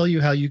also tell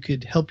you how you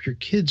could help your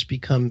kids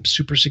become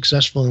super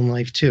successful in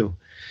life too.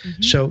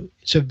 Mm-hmm. So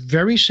it's a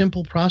very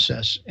simple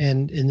process.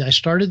 And I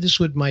started this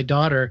with my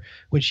daughter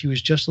when she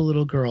was just a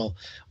little girl.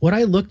 What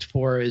I looked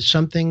for is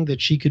something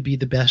that she could be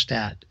the best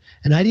at.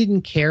 And I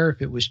didn't care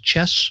if it was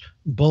chess,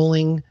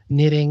 bowling,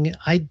 knitting.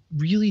 I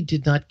really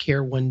did not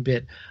care one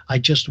bit. I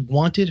just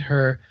wanted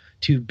her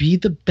to be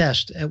the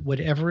best at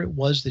whatever it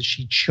was that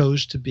she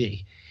chose to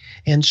be.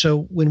 And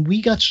so when we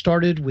got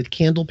started with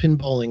candlepin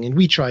bowling, and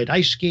we tried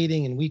ice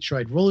skating, and we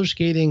tried roller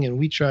skating, and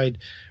we tried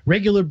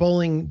regular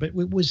bowling, but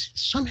it was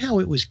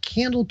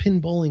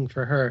candlepin bowling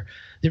for her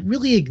that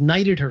really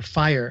ignited her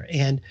fire.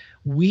 And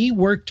we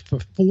worked for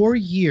 4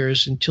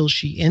 years until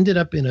she ended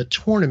up in a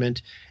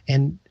tournament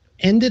and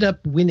ended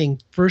up winning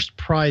first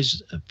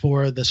prize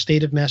for the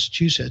state of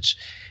Massachusetts.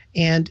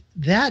 And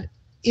that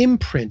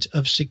imprint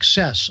of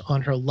success on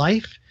her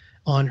life,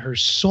 on her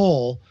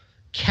soul,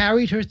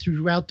 carried her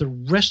throughout the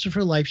rest of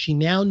her life. She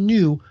now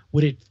knew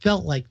what it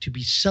felt like to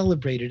be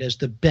celebrated as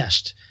the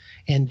best.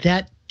 And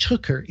that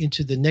took her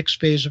into the next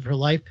phase of her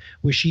life,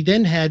 where she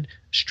then had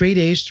straight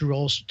A's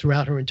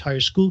throughout her entire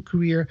school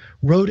career,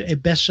 wrote a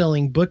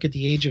best-selling book at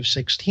the age of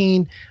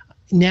 16,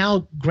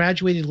 now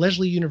graduated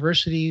Lesley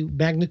University,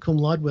 magna cum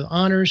laude with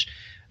honors.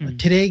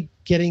 Today,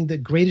 getting the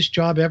greatest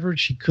job ever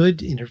she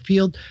could in her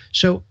field.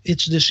 So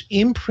it's this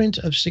imprint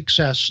of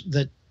success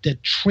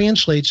that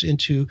translates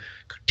into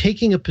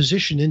taking a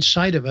position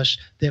inside of us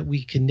that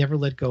we can never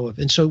let go of.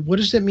 And so what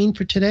does that mean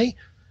for today?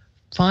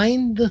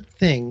 Find the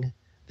thing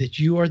that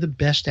you are the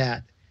best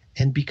at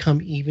and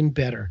become even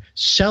better.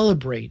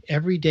 Celebrate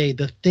every day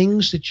the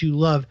things that you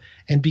love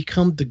and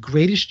become the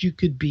greatest you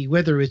could be,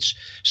 whether it's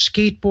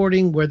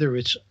skateboarding, whether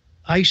it's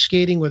ice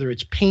skating, whether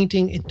it's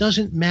painting, it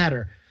doesn't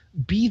matter.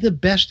 Be the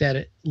best at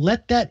it.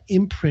 Let that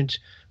imprint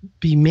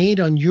be made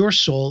on your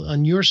soul,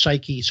 on your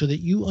psyche, so that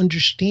you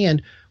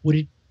understand what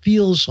it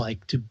feels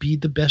like to be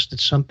the best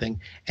at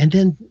something. And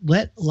then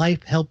let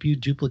life help you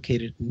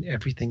duplicate it in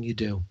everything you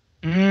do.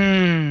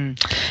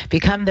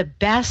 Become the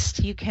best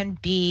you can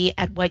be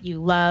at what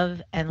you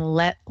love, and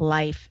let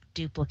life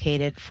duplicate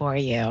it for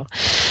you.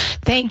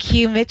 Thank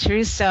you, Mitch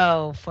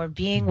Russo, for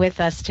being with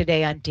us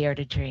today on Dare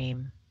to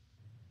Dream.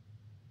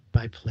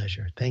 My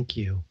pleasure. Thank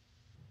you.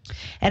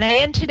 And I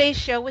end today's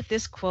show with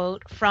this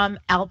quote from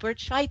Albert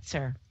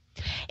Schweitzer.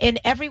 In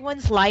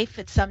everyone's life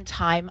at some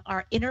time,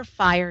 our inner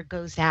fire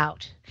goes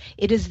out.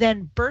 It is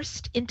then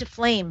burst into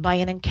flame by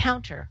an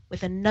encounter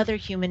with another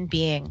human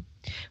being.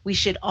 We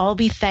should all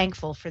be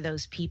thankful for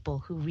those people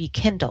who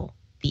rekindle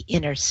the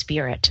inner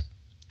spirit.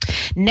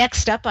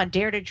 Next up on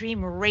Dare to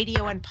Dream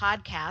Radio and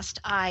Podcast,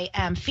 I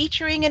am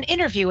featuring and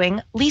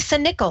interviewing Lisa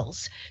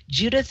Nichols,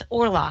 Judith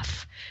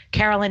Orloff,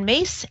 Carolyn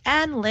Mace,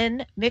 and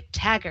Lynn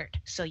McTaggart.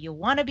 So you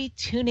want to be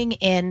tuning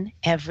in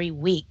every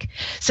week.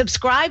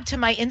 Subscribe to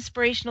my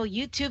inspirational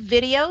YouTube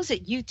videos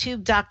at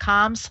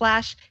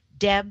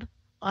youtube.com/Deb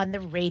on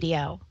the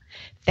radio.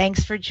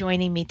 Thanks for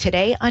joining me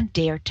today on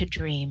Dare to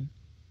Dream.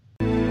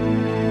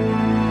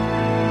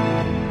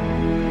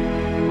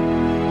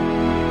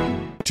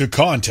 To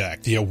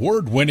contact the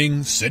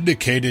award-winning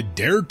syndicated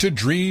Dare to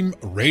Dream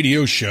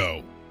radio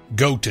show,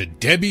 go to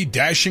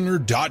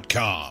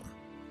DebbiDachinger.com.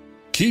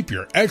 Keep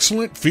your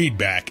excellent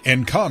feedback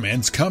and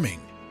comments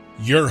coming.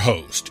 Your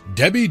host,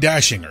 Debbi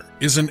Dachinger,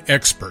 is an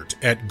expert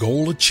at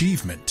goal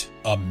achievement,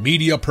 a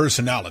media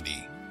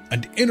personality,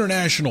 an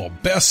international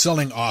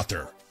best-selling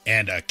author,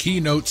 and a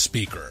keynote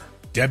speaker.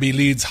 Debbi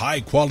leads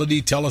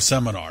high-quality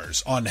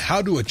teleseminars on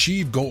how to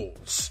achieve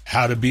goals,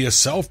 how to be a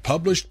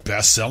self-published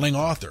best-selling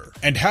author,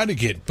 and how to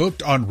get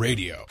booked on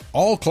radio.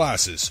 All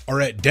classes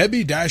are at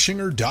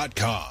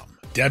DebbiDachinger.com.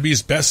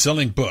 Debbi's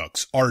best-selling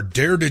books are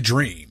Dare to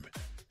Dream,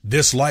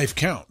 This Life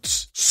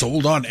Counts,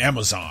 sold on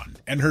Amazon,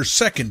 and her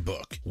second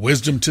book,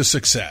 Wisdom to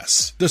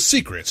Success, The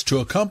Secrets to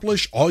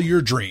Accomplish All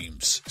Your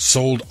Dreams,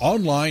 sold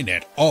online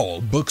at all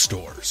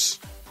bookstores.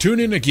 Tune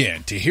in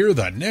again to hear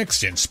the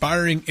next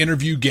inspiring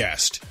interview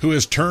guest who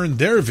has turned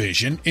their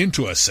vision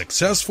into a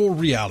successful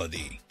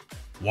reality.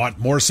 Want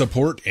more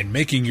support in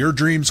making your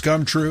dreams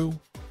come true?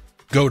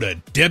 Go to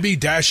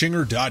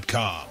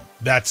DebbiDachinger.com.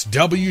 That's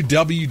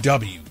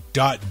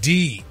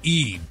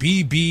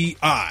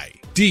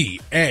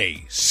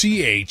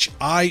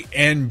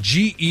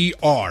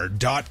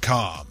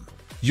www.DebbiDachinger.com.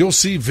 You'll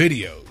see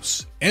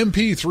videos,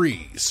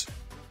 MP3s,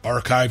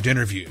 archived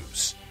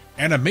interviews,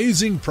 and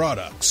amazing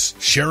products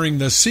sharing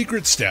the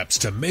secret steps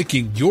to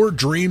making your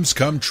dreams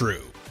come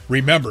true.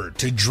 Remember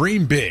to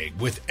dream big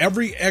with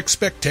every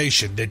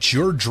expectation that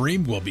your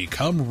dream will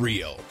become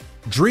real.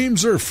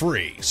 Dreams are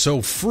free,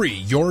 so free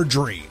your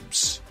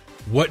dreams.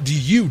 What do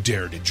you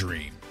dare to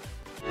dream?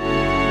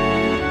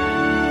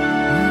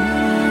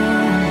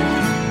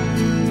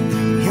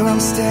 Here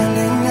I'm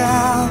standing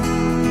now,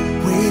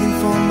 waiting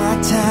for my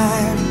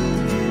time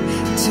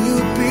to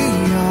be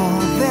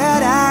all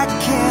that I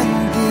can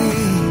be.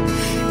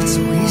 It's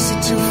so easy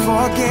to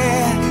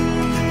forget,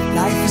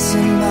 life is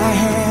in my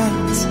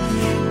hands,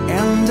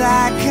 and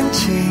I can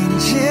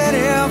change it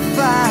if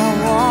I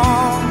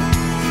want.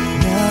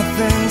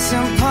 Nothing's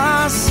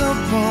impossible.